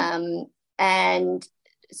 And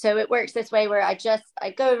so it works this way where I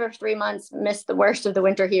go over 3 months, miss the worst of the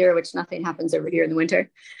winter here, which nothing happens over here in the winter.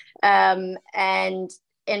 And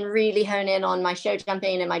really hone in on my show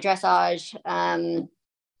jumping and my dressage, and,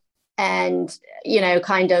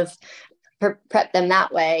 kind of prep them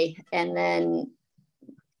that way. And then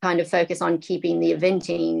kind of focus on keeping the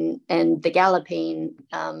eventing and the galloping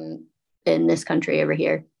in this country over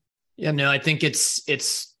here. Yeah, no, I think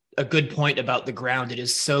it's a good point about the ground. It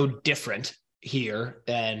is so different here,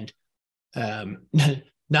 and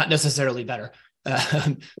not necessarily better,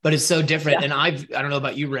 but it's so different. And I don't know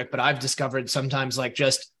about you, Rick, but I've discovered sometimes, like,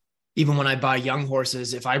 just even when I buy young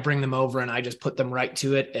horses, if I bring them over and I just put them right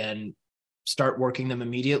to it and start working them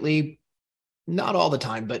immediately, not all the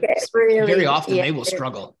time, but very often they will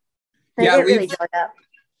struggle.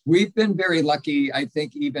 We've been very lucky. I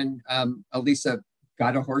think even Elisa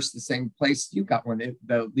got a horse the same place you got one,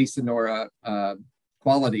 the Lisa Nora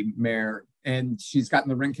quality mare, and she's gotten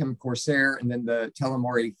the Rinkham Corsair and then the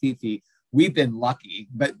Telemori Fifi. We've been lucky,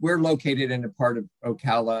 but we're located in a part of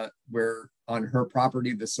Ocala where on her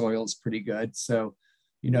property the soil is pretty good, so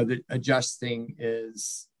the adjusting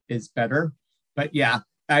is better. But yeah,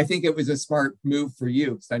 I think it was a smart move for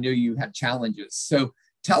you because I knew you had challenges. So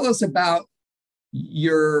tell us about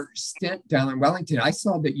your stint down in Wellington. I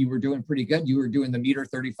saw that you were doing pretty good. You were doing the meter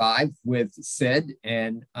 35 with Sid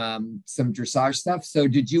and some dressage stuff. So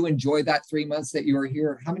did you enjoy that 3 months that you were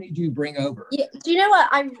here? How many do you bring over? Yeah, do you know what?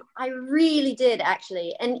 I really did,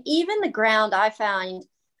 actually. And even the ground I found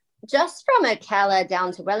just from Ocala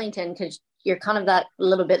down to Wellington, because you're kind of that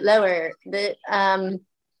little bit lower,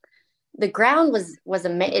 the ground was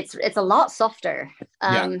amazing. It's a lot softer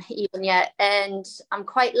even yet. And I'm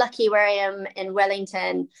quite lucky where I am in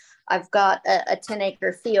Wellington. I've got a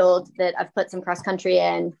 10-acre field that I've put some cross country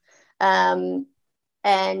in. And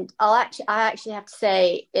I actually have to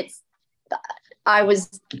say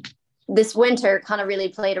this winter kind of really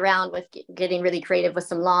played around with getting really creative with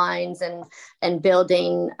some lines and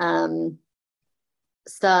building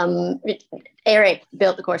Eric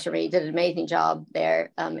built the course for me, did an amazing job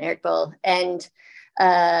there, Eric Bull. And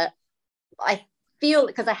I feel,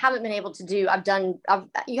 because I haven't been able to do,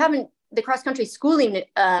 the cross country schooling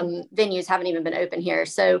venues haven't even been open here.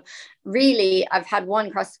 So really I've had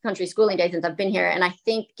one cross country schooling day since I've been here. And I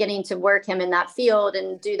think getting to work him in that field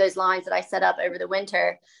and do those lines that I set up over the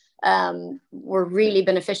winter were really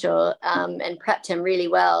beneficial and prepped him really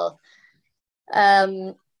well.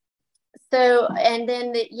 So, and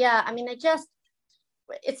then,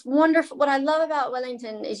 it's wonderful. What I love about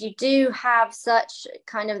Wellington is you do have such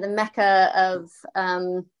kind of the mecca of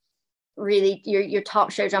really your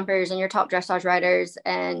top show jumpers and your top dressage riders.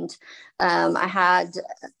 And I had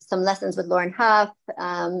some lessons with Lauren Huff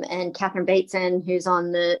and Katherine Bateson, who's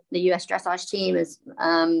on the US dressage team, as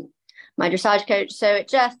my dressage coach. So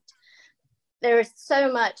there was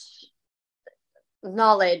so much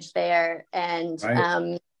knowledge there. And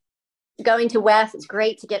going to WEF, it's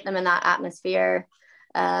great to get them in that atmosphere.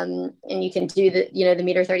 And you can do the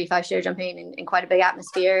meter 35 show jumping in quite a big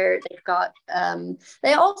atmosphere. They've got,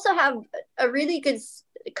 they also have a really good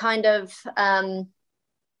kind of, I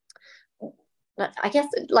guess,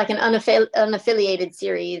 like an unaffiliated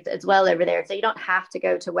series as well over there. So you don't have to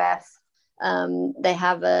go to WEF. They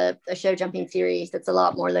have a show jumping series that's a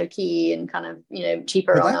lot more low key and kind of,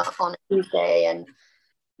 cheaper on a Tuesday. And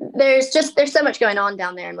there's so much going on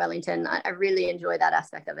down there in Wellington. I really enjoy that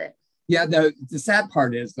aspect of it. Yeah, the sad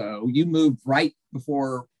part is, though, you moved right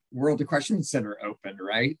before World Equestrian Center opened,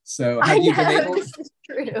 right? So have you been able? This is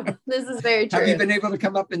true. This is very true. Have you been able to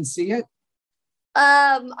come up and see it?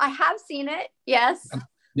 I have seen it, yes.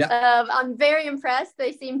 Yeah. I'm very impressed.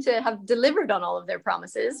 They seem to have delivered on all of their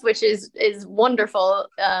promises, which is wonderful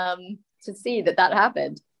to see that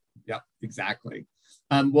happened. Yeah, exactly.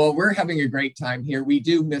 Well, we're having a great time here. We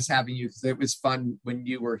do miss having you because it was fun when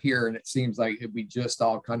you were here, and it seems like we just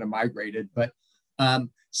all kind of migrated. But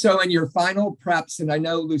so in your final preps, and I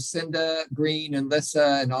know Lucinda Green and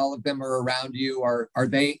Lissa and all of them are around you. Are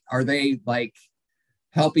they like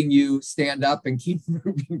helping you stand up and keep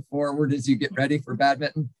moving forward as you get ready for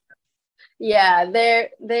badminton? Yeah,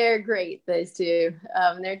 they're great, those two.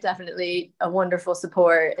 They're definitely a wonderful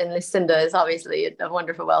support, and Lucinda is obviously a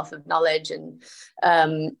wonderful wealth of knowledge and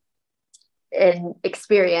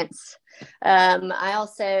experience. I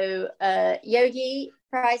also Yogi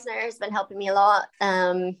Preisner has been helping me a lot,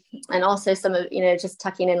 and also some of just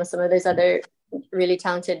tucking in with some of those other really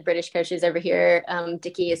talented British coaches over here.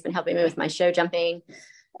 Dickie has been helping me with my show jumping.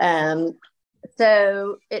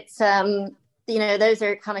 So it's those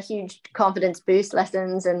are kind of huge confidence boost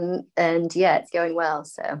lessons, and yeah, it's going well.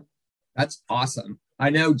 So that's awesome. I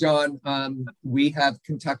know, John, we have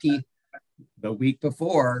Kentucky the week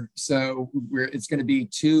before, so it's going to be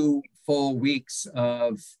 2 full weeks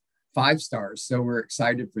of 5 stars. So we're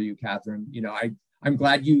excited for you, Katherine. I'm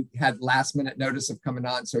glad you had last minute notice of coming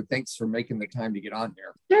on. So thanks for making the time to get on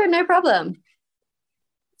here. Sure, no problem.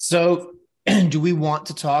 So do we want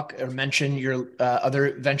to talk or mention your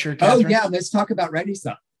other venture, Katherine? Oh, yeah. Let's talk about Ready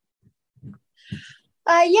Sup.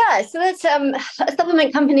 Yeah. So that's a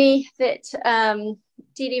supplement company that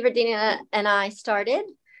Didi Verdina and I started.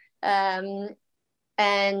 And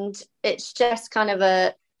And it's just kind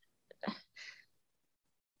of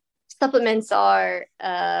supplements are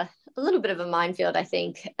a little bit of a minefield, I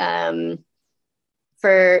think,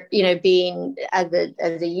 for, being as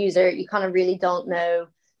a user, you kind of really don't know,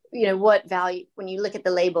 what value, when you look at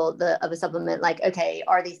the label of a supplement, like, okay,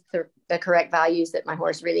 are these the correct values that my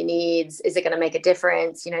horse really needs? Is it going to make a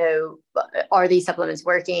difference? Are these supplements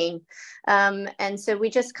working? And so we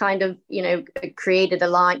just kind of, created a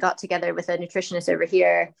line, got together with a nutritionist over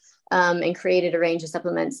here, and created a range of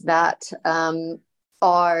supplements that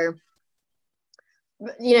are,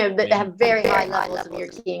 that have very high levels of your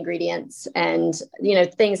key ingredients and,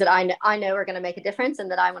 things that I know are going to make a difference and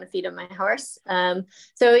that I want to feed on my horse.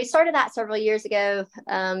 So we started that several years ago,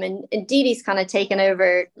 and Dee Dee's kind of taken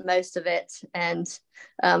over most of it. And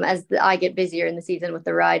as I get busier in the season with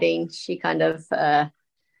the riding, she kind of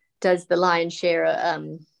does the lion's share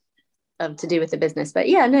of to do with the business. But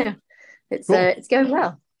yeah, no, it's cool. It's going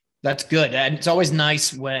well. That's good. And it's always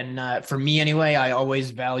nice when, for me anyway, I always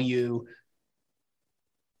value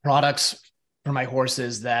products for my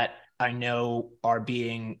horses that I know are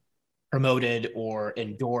being promoted or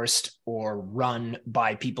endorsed or run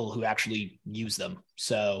by people who actually use them.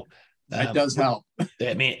 So that does help.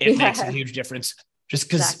 I mean, it makes a huge difference, just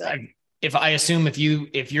because exactly.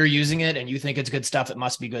 If you're using it and you think it's good stuff, it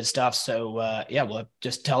must be good stuff. So we'll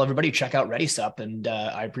just tell everybody, check out Ready Sup. And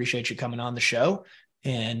I appreciate you coming on the show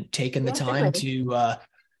and taking the time to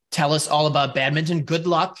tell us all about badminton. Good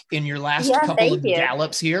luck in your last couple of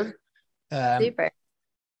gallops here. Super.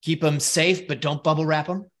 Keep them safe, but don't bubble wrap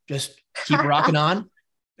them. Just keep rocking on.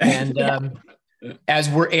 And as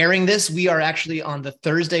we're airing this, we are actually on the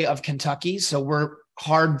Thursday of Kentucky. So we're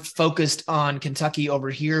hard focused on Kentucky over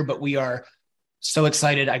here, but we are so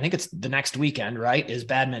excited. I think it's the next weekend, right? Is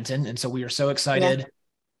badminton. And so we are so excited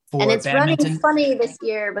for and it's badminton. Running funny this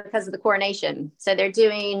year because of the coronation. So they're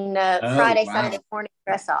doing Friday, Saturday morning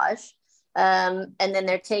dressage. And then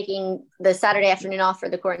they're taking the Saturday afternoon off for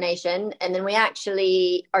the coronation. And then we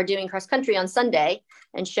actually are doing cross country on Sunday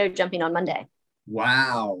and show jumping on Monday.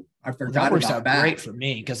 Wow. I forgot that works about out that. Great for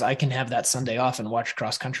me because I can have that Sunday off and watch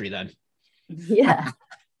cross country then. Yeah.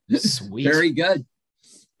 Sweet. Very good.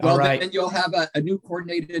 Well, all right. Then you'll have a new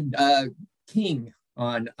coordinated king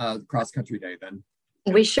on cross country day then.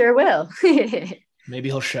 We sure will. Maybe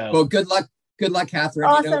he'll show. Well, good luck. Good luck, Katherine.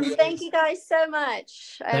 Awesome. Thank you guys so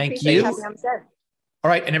much. I appreciate having me on set. All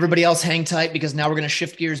right. And everybody else hang tight because now we're going to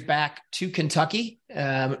shift gears back to Kentucky.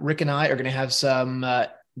 Rick and I are going to have some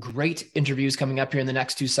great interviews coming up here in the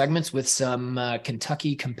next two segments with some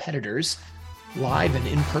Kentucky competitors live and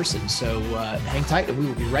in person. So hang tight and we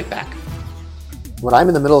will be right back. When I'm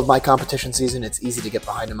in the middle of my competition season, it's easy to get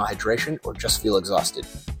behind in my hydration or just feel exhausted.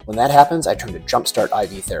 When that happens, I turn to Jumpstart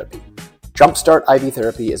IV Therapy. Jumpstart IV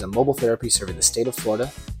Therapy is a mobile therapy serving the state of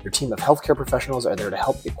Florida. Their team of healthcare professionals are there to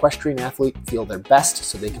help the equestrian athlete feel their best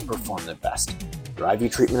so they can perform their best. Their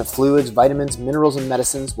IV treatment of fluids, vitamins, minerals, and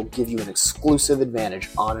medicines will give you an exclusive advantage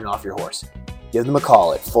on and off your horse. Give them a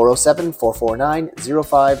call at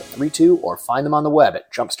 407-449-0532 or find them on the web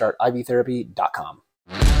at jumpstartivtherapy.com.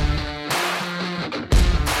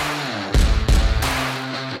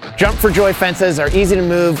 Jump for Joy fences are easy to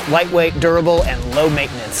move, lightweight, durable, and low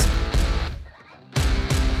maintenance.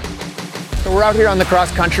 So we're out here on the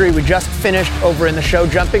cross country. We just finished over in the show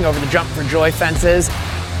jumping over the Jump for Joy fences.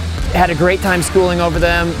 Had a great time schooling over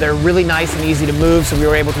them. They're really nice and easy to move, so we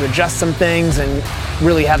were able to adjust some things and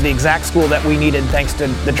really have the exact school that we needed thanks to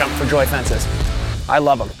the Jump for Joy fences. I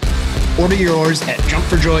love them. Order yours at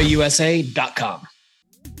jumpforjoyusa.com.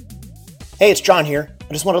 Hey, it's John here.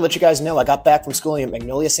 I just want to let you guys know I got back from schooling at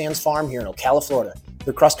Magnolia Sands Farm here in Ocala, Florida.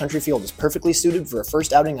 Their cross-country field is perfectly suited for a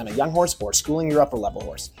first outing on a young horse or schooling your upper-level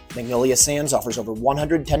horse. Magnolia Sands offers over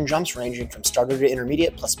 110 jumps ranging from starter to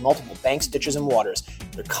intermediate, plus multiple banks, ditches, and waters.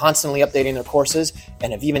 They're constantly updating their courses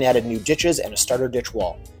and have even added new ditches and a starter ditch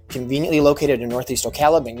wall. Conveniently located in Northeast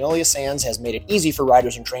Ocala, Magnolia Sands has made it easy for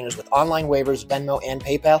riders and trainers with online waivers, Venmo, and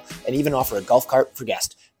PayPal, and even offer a golf cart for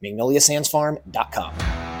guests. MagnoliaSandsFarm.com.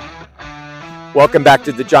 Welcome back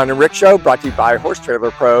to the John and Rick Show, brought to you by Horse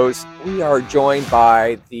Trailer Pros. We are joined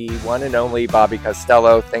by the one and only Bobby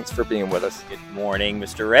Costello. Thanks for being with us. Good morning,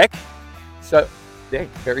 Mr. Rick. So, hey,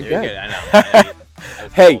 very good. I know.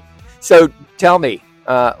 Hey, so tell me,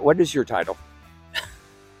 what is your title?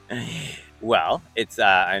 Well, it's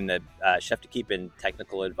I'm the chef to keep and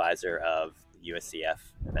technical advisor of USCF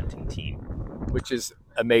eventing team, which is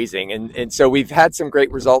amazing. And so we've had some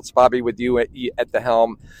great results, Bobby, with you at the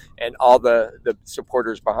helm and all the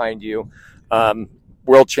supporters behind you.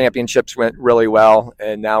 World Championships went really well,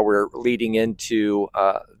 and now we're leading into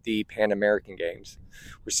the Pan American Games.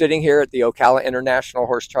 We're sitting here at the Ocala International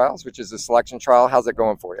Horse Trials, which is a selection trial. How's it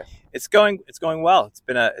going for you? It's going well. It's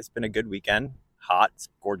been a good weekend. Hot, it's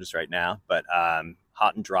gorgeous right now, but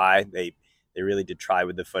hot and dry. They really did try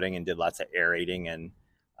with the footing and did lots of aerating and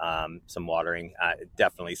some watering. It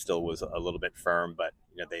definitely still was a little bit firm, but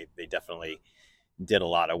they definitely did a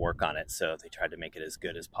lot of work on it. So they tried to make it as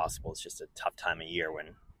good as possible. It's just a tough time of year when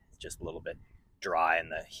it's just a little bit dry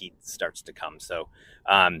and the heat starts to come. So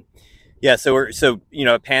so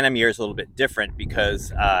Pan Am year is a little bit different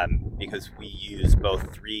because we use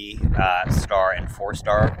both 3-star and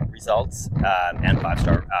 4-star results and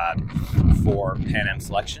 5-star for Pan Am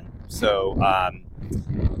selection. So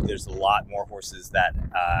there's a lot more horses that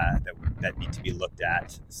need to be looked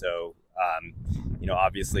at. So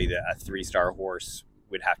obviously a 3-star horse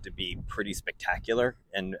would have to be pretty spectacular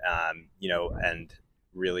and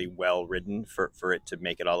really well ridden for it to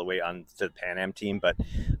make it all the way on to the Pan Am team. But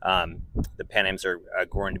the Pan Ams are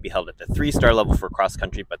going to be held at the 3-star level for cross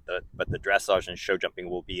country, but the dressage and show jumping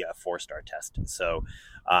will be a 4-star test. So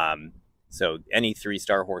any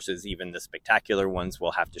 3-star horses, even the spectacular ones,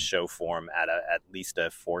 will have to show form at least a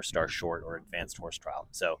 4-star short or advanced horse trial.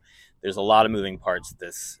 So there's a lot of moving parts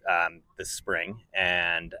this spring,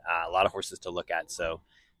 and a lot of horses to look at. So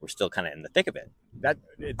we're still kind of in the thick of it.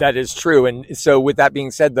 That is true. And so with that being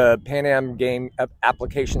said, the Pan Am game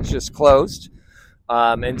applications just closed.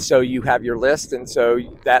 And so you have your list. And so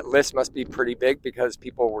that list must be pretty big because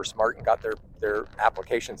people were smart and got their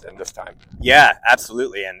applications in this time. Yeah,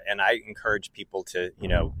 absolutely. And I encourage people to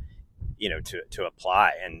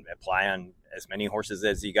apply on as many horses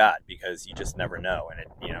as you got, because you just never know. And it,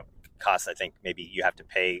 costs, I think maybe you have to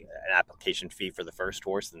pay an application fee for the first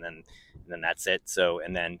horse, and then that's it. So,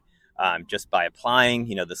 and then just by applying,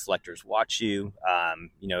 the selectors watch you.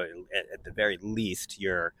 At the very least,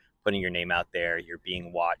 you're putting your name out there. You're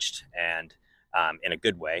being watched, and in a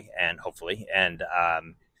good way, and hopefully, and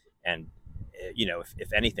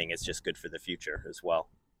if anything, it's just good for the future as well.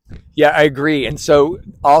 Yeah, I agree. And so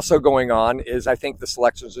also going on is, I think the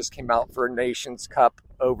selections just came out for Nations Cup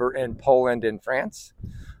over in Poland and France.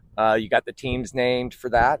 You got the teams named for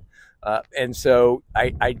that. And so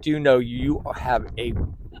I do know you have a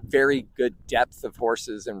very good depth of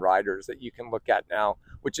horses and riders that you can look at now,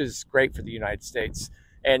 which is great for the United States.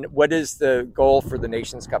 And what is the goal for the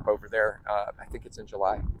Nations Cup over there? I think it's in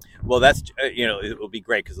July. Well, that's, it will be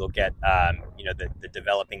great because they'll get, the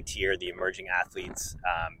developing tier, the emerging athletes,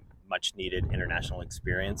 much needed international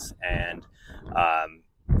experience. And,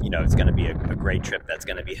 it's going to be a great trip that's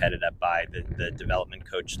going to be headed up by the development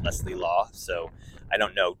coach, Leslie Law. So I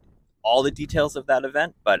don't know all the details of that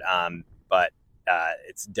event, but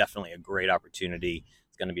it's definitely a great opportunity.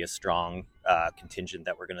 It's going to be a strong contingent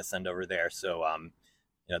that we're going to send over there. So,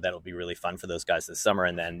 that'll be really fun for those guys this summer.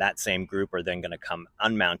 And then that same group are then going to come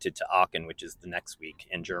unmounted to Aachen, which is the next week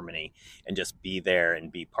in Germany, and just be there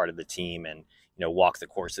and be part of the team and, walk the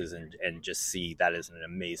courses and just see that is an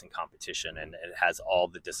amazing competition. And it has all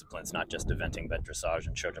the disciplines, not just eventing, but dressage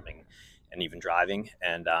and show jumping and even driving.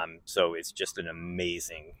 And so it's just an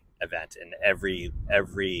amazing event, and every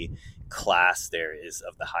class there is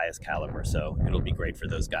of the highest caliber. So it'll be great for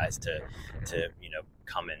those guys to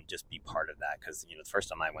come and just be part of that, because the first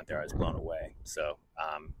time I went there I was blown away. So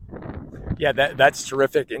yeah, that's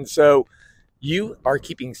terrific. And so you are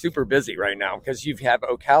keeping super busy right now because you have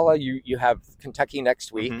Ocala, you have Kentucky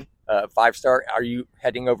next week. Mm-hmm. 5-star. Are you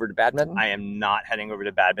heading over to Badminton? I am not heading over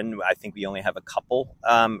to Badminton. I think we only have a couple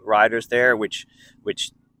riders there, which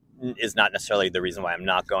is not necessarily the reason why I'm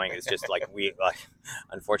not going. It's just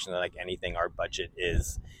unfortunately, like anything, our budget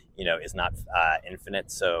is not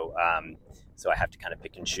infinite. So I have to kind of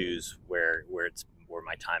pick and choose where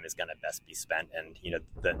my time is going to best be spent. And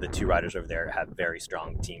the 2 riders over there have very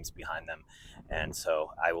strong teams behind them, and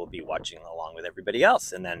so I will be watching along with everybody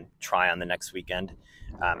else, and then try on the next weekend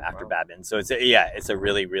after Badminton. So it's a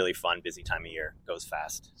really, really fun, busy time of year. It goes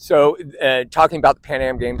fast. So talking about the Pan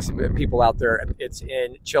Am Games, people out there, it's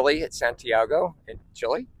in Chile, it's Santiago in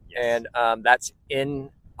Chile. Yes. And that's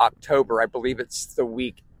in October. I believe it's the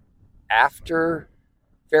week after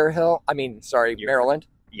Maryland.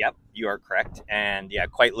 Yep, you are correct. And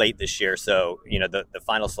quite late this year. So, the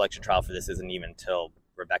final selection trial for this isn't even until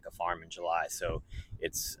Rebecca Farm in July. So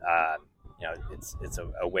it's a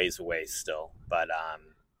ways away still. But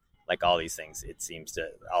like all these things, it seems to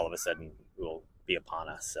all of a sudden will be upon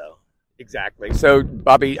us. So exactly. So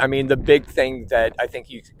Bobby, the big thing that I think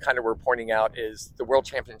you kind of were pointing out is the World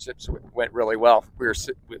Championships went really well. We were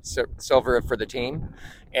silver for the team,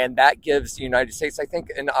 and that gives the United States, I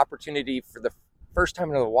think, an opportunity for the first time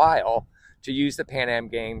in a while to use the Pan Am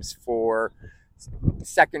Games for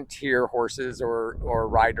second tier horses or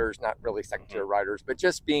riders, not really second tier riders, but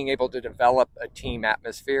just being able to develop a team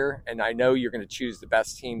atmosphere. And I know you're going to choose the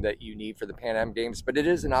best team that you need for the Pan Am Games, but it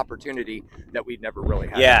is an opportunity that we've never really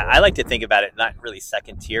had. Yeah, I like to think about it not really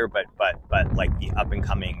second tier, but like the up and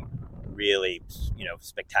coming, really,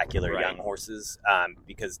 spectacular young horses,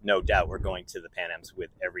 because no doubt we're going to the Pan Ams with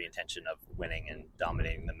every intention of winning and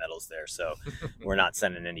dominating the medals there. So we're not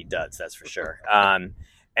sending any duds, that's for sure.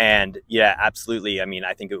 And yeah, absolutely. I mean,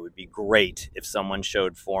 I think it would be great if someone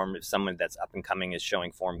showed form, if someone that's up and coming is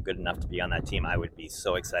showing form good enough to be on that team. I would be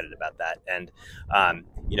so excited about that. And,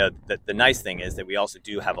 the nice thing is that we also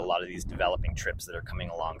do have a lot of these developing trips that are coming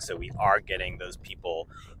along. So we are getting those people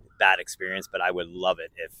that experience, but I would love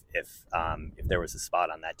it if there was a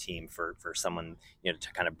spot on that team for someone,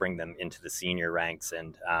 to kind of bring them into the senior ranks.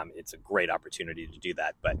 And it's a great opportunity to do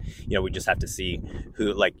that. But, we just have to see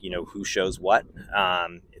who shows what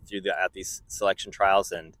throughout these selection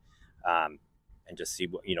trials and just see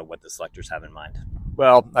what the selectors have in mind.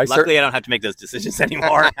 Well, luckily I don't have to make those decisions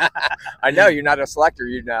anymore. I know you're not a selector.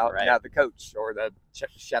 You're now the coach or the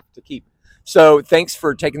chef to keep. So thanks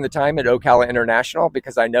for taking the time at Ocala International,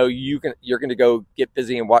 because I know you're going to go get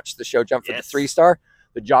busy and watch the show jump for the 3-star.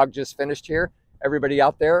 The jog just finished here. Everybody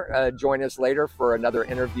out there, join us later for another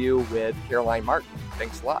interview with Katherine Martin.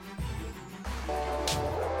 Thanks a lot.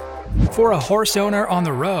 For a horse owner on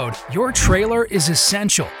the road, your trailer is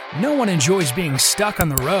essential. No one enjoys being stuck on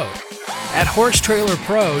the road. At Horse Trailer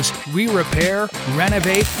Pros, we repair,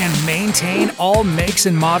 renovate, and maintain all makes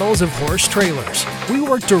and models of horse trailers. We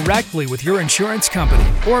work directly with your insurance company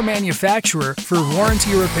or manufacturer for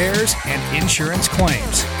warranty repairs and insurance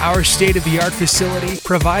claims. Our state-of-the-art facility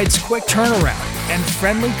provides quick turnaround and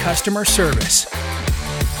friendly customer service.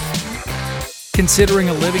 Considering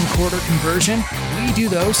a living quarter conversion? We do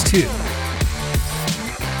those too.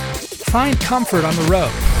 Find comfort on the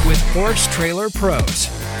road with Horse Trailer Pros.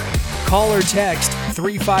 Call or text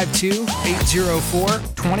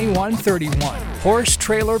 352-804-2131.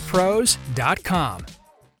 HorseTrailerPros.com.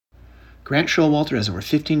 Grant Showalter has over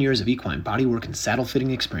 15 years of equine bodywork and saddle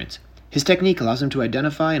fitting experience. His technique allows him to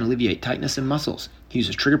identify and alleviate tightness in muscles. He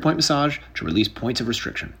uses trigger point massage to release points of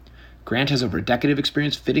restriction. Grant has over a decade of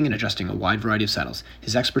experience fitting and adjusting a wide variety of saddles.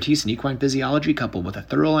 His expertise in equine physiology, coupled with a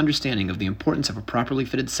thorough understanding of the importance of a properly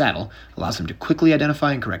fitted saddle, allows him to quickly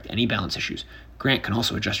identify and correct any balance issues. Grant can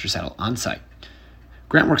also adjust your saddle on site.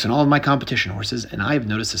 Grant works on all of my competition horses, and I have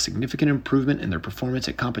noticed a significant improvement in their performance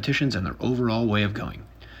at competitions and their overall way of going.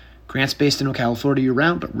 Grant's based in Ocala, Florida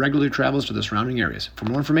year-round, but regularly travels to the surrounding areas. For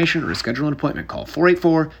more information or to schedule an appointment, call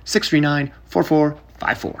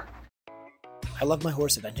 484-639-4454. I Love My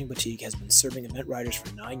Horse Eventing Boutique has been serving event riders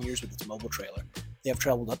for 9 years with its mobile trailer. They have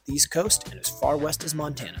traveled up the East Coast and as far west as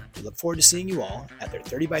Montana. We look forward to seeing you all at their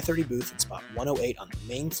 30x30 booth in spot 108 on the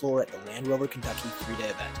main floor at the Land Rover Kentucky 3-day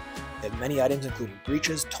event. They have many items including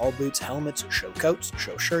breeches, tall boots, helmets, show coats,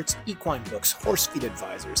 show shirts, equine books, horse feed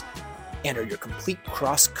advisors, and are your complete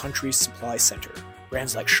cross-country supply center.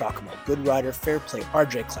 Brands like Shakamo, Good Rider, Fairplay,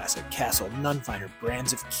 RJ Classic, Castle, Nunfinder,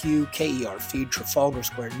 brands of Q, KER Feed, Trafalgar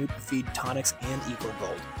Square, NupaFeed, Tonics, and Eco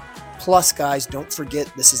Gold. Plus, guys, don't forget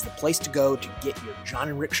this is the place to go to get your John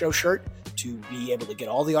and Rick Show shirt, to be able to get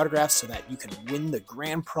all the autographs so that you can win the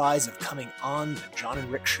grand prize of coming on the John and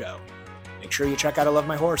Rick Show. Make sure you check out I Love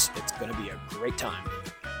My Horse. It's going to be a great time.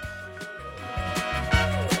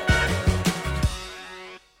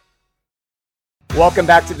 Welcome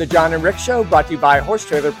back to the John and Rick Show, brought to you by Horse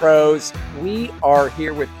Trailer Pros. We are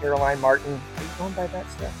here with Katherine Martin. Are you going by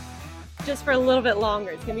that stuff? Just for a little bit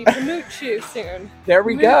longer. It's going to be Pamuchu soon. There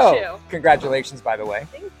we go. Congratulations, by the way.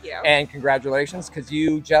 Thank you. And congratulations, because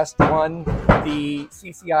you just won the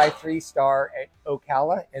CCI 3-star at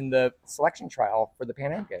Ocala in the selection trial for the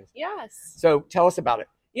Pan Am Games. Yes. So tell us about it.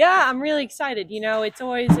 Yeah, I'm really excited.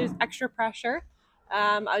 There's extra pressure.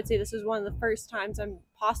 I would say this is one of the first times I'm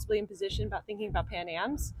possibly in position about thinking about Pan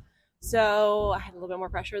Ams. So I had a little bit more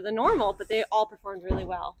pressure than normal, but they all performed really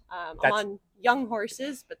well. I'm on young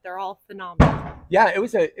horses, but they're all phenomenal. Yeah, it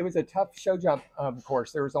was a tough show jump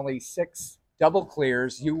course. There was only 6 double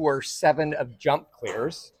clears. You were 7 of jump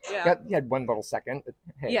clears. Yeah. You had 1 little second. But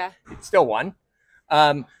hey, yeah. It's still won.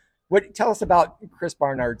 Tell us about Chris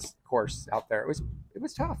Barnard's course out there. It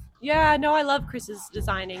was tough. Yeah, no, I love Chris's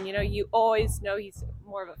designing. You always know he's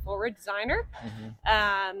more of a forward designer.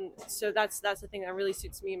 Mm-hmm. So that's the thing that really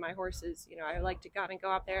suits me and my horses. I like to kind of go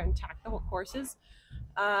out there and tack the whole courses.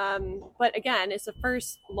 But again, it's the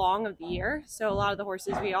first long of the year. So a lot of the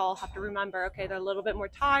horses, we all have to remember, okay, they're a little bit more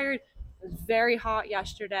tired. It was very hot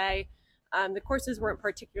yesterday. The courses weren't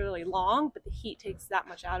particularly long, but the heat takes that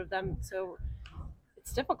much out of them. So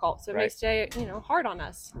it's difficult. So it makes it, hard on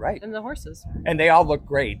us. Right. And the horses. And they all look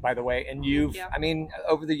great, by the way. And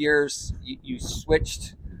over the years, you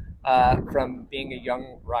switched from being a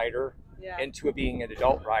young rider into being an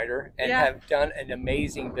adult rider and have done an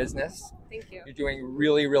amazing business. Thank you. You're doing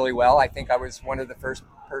really, really well. I think I was one of the first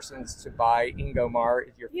persons to buy Ingomar,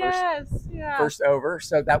 your first over.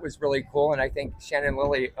 So that was really cool. And I think Shannon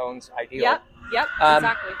Lilly owns Ideal. Yep,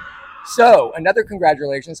 exactly. So another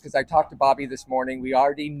congratulations, because I talked to Bobby this morning. We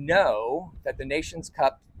already know that the Nations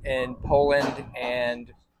Cup in Poland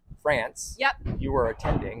and France, you were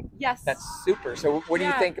attending. Yes. That's super. So what do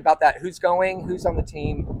you think about that? Who's going? Who's on the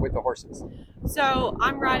team with the horses? So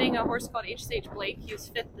I'm riding a horse called HSH Blake. He was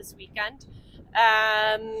 5th this weekend.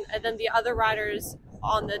 And then the other riders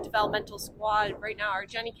on the developmental squad right now are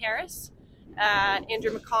Jenny Karras,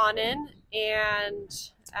 Andrew McConnon, and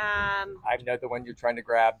I know the one you're trying to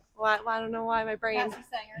grab. Well, I don't know why my brain.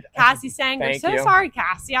 Cassie Sanger. Thank you. Sorry,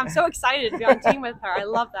 Cassie. I'm so excited to be on team with her. I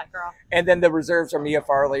love that girl. And then the reserves are Mia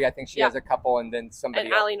Farley. I think she has a couple, and then somebody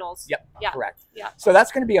and else. Allie Knowles. Yep. Correct. Yeah. So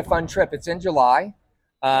that's going to be a fun trip. It's in July.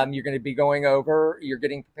 You're going to be going over. You're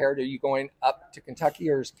getting prepared. Are you going up to Kentucky,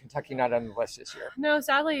 or is Kentucky not on the list this year? No,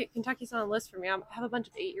 sadly, Kentucky's not on the list for me. I have a bunch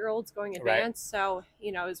of 8-year-olds going advanced, so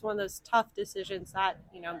it's one of those tough decisions that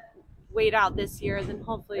wait out this year, and then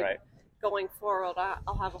hopefully going forward,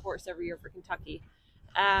 I'll have a horse every year for Kentucky.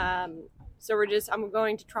 So I'm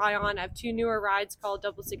going to try on. I have 2 newer rides called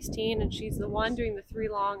Double 16, and she's the one doing the 3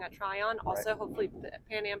 long at try on. Also, hopefully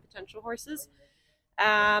Pan Am potential horses.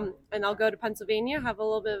 And I'll go to Pennsylvania, have a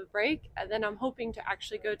little bit of a break, and then I'm hoping to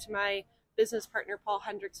actually go to my business partner Paul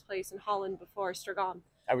Hendrick's place in Holland before Stragom.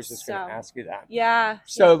 I was just going to ask you that. Yeah.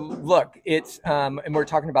 So look, it's and we're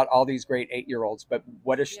talking about all these great 8-year-olds, but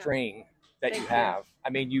what a string that you have. I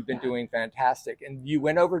mean, you've been doing fantastic, and you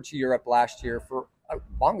went over to Europe last year for a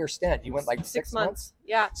longer stint. You went like 6 months.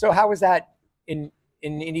 Yeah. So how was that in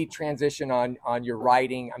any transition on your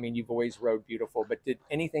riding? I mean, you've always rode beautiful, but did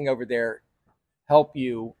anything over there help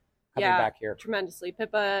you coming back here? Tremendously.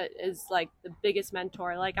 Pippa is like the biggest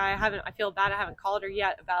mentor. Like I feel bad I haven't called her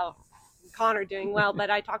yet about Connor doing well, but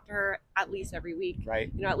I talk to her at least every week.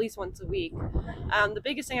 Right. At least once a week. The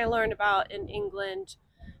biggest thing I learned about in England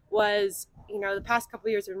was, the past couple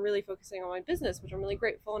of years I've been really focusing on my business, which I'm really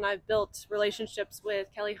grateful. And I've built relationships with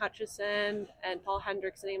Kelly Hutchison and Paul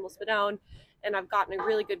Hendricks and Emil Spadone. And I've gotten a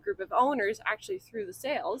really good group of owners actually through the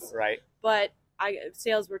sales. Right. But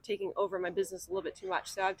sales were taking over my business a little bit too much.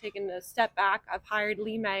 So I've taken a step back. I've hired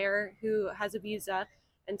Lee Mayer, who has a visa.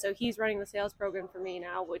 And so he's running the sales program for me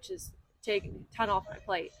now, which is taking a ton off my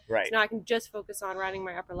plate. Right. So now I can just focus on riding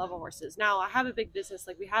my upper level horses. Now I have a big business.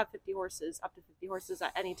 Like we have 50 horses, up to 50 horses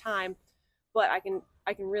at any time. But I can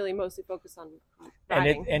really mostly focus on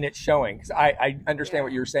riding. And it's showing, because I understand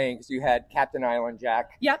what you're saying, because you had Captain Island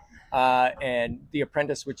Jack. Yep. And The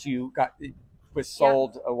Apprentice, which you got was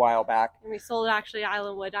sold a while back. And we sold actually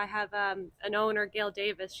Islandwood. I have an owner, Gail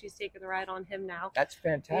Davis. She's taking the ride on him now. That's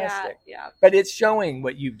fantastic. Yeah. But it's showing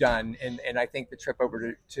what you've done, and I think the trip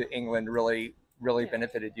over to England really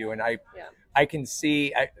benefited you. And I can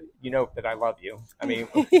see, that I love you. I mean,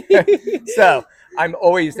 so I'm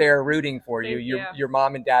always there rooting for you. Your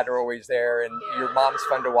mom and dad are always there, and your mom's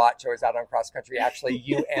fun to watch. I was out on cross country. Actually,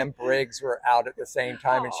 you and Briggs were out at the same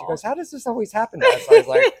time, and she goes, "How does this always happen to us?" I was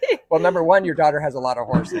like, "Well, number one, your daughter has a lot of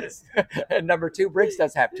horses, and number two, Briggs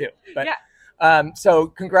does have 2." But so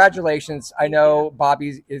congratulations. I know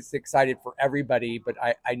Bobby is excited for everybody, but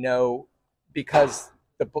I know because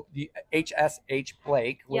the HSH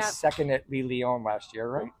Blake was second at Lee Lyon last year,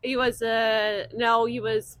 right? He was he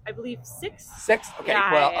was, I believe, 6.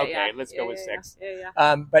 Okay. Let's go with 6.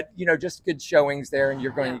 Yeah. But just good showings there, and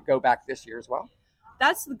you're going to go back this year as well.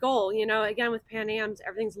 That's the goal. Again, with Pan Am's,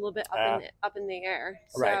 everything's a little bit up in the air.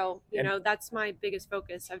 So, that's my biggest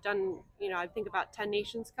focus. I've done, I think about 10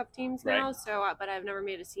 Nations Cup teams now. Right. So, but I've never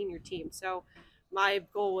made a senior team. So my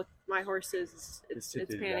goal with my horses is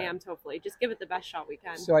it's Pan Am's, hopefully. Just give it the best shot we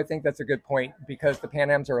can. So I think that's a good point, because the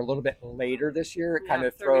Pan Am's are a little bit later this year. It kind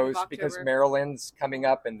of throws, because Maryland's coming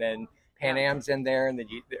up, and then Pan Am's in there, and then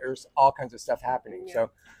there's all kinds of stuff happening. Yeah.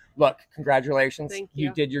 So look, congratulations. Thank you.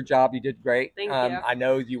 You did your job. You did great. Thank you. I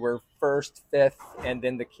know you were 1st, 5th, and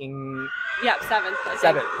then the King. Yep, 7th.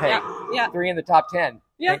 7th. Hey, yeah. 3 in the top 10.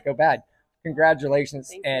 Yeah. Can't go bad. Congratulations.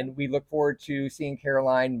 Thank and you. We look forward to seeing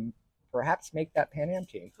Caroline perhaps make that Pan Am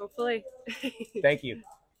team. Hopefully. Thank you.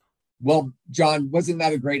 Well, John, wasn't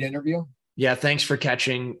that a great interview? Yeah. Thanks for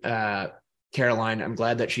catching Caroline. I'm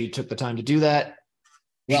glad that she took the time to do that.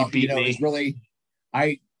 Well, it was really,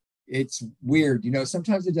 it's weird.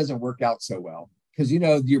 Sometimes it doesn't work out so well because,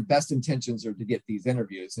 your best intentions are to get these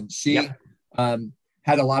interviews. And she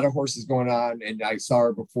had a lot of horses going on. And I saw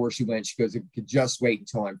her before she went. She goes, "It could just wait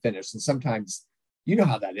until I'm finished." And sometimes, you know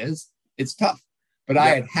how that is. It's tough. But I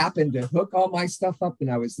had happened to hook all my stuff up and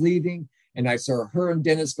I was leaving. And I saw her and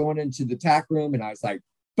Dennis going into the tack room. And I was like,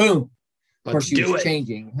 boom. Of course, she was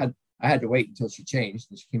changing. I had to wait until she changed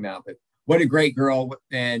and she came out. But what a great girl.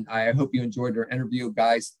 And I hope you enjoyed her interview,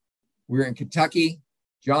 guys. We're in Kentucky.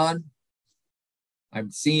 John,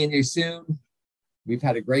 I'm seeing you soon. We've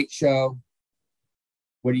had a great show.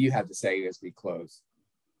 What do you have to say as we close?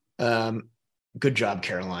 Good job,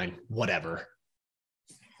 Caroline. Whatever.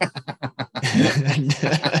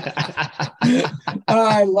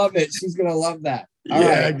 I love it. She's going to love that. All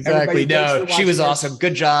right. Exactly. No, she was awesome.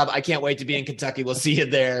 Good job. I can't wait to be in Kentucky. We'll see you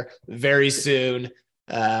there very soon.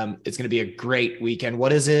 It's going to be a great weekend.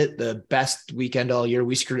 What is it? The best weekend all year?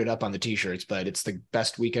 We screwed it up on the t-shirts, but it's the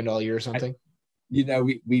best weekend all year or something. We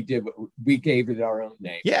gave it our own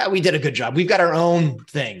name. Yeah, we did a good job. We've got our own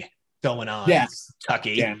thing going on. Yes.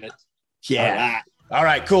 Kentucky. Damn it. Yeah. All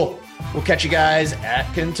right, cool. We'll catch you guys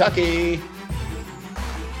at Kentucky.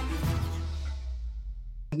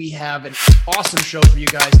 We have an awesome show for you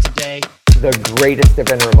guys today. The greatest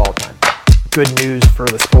eventer of all time. Good news for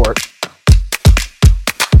the sport.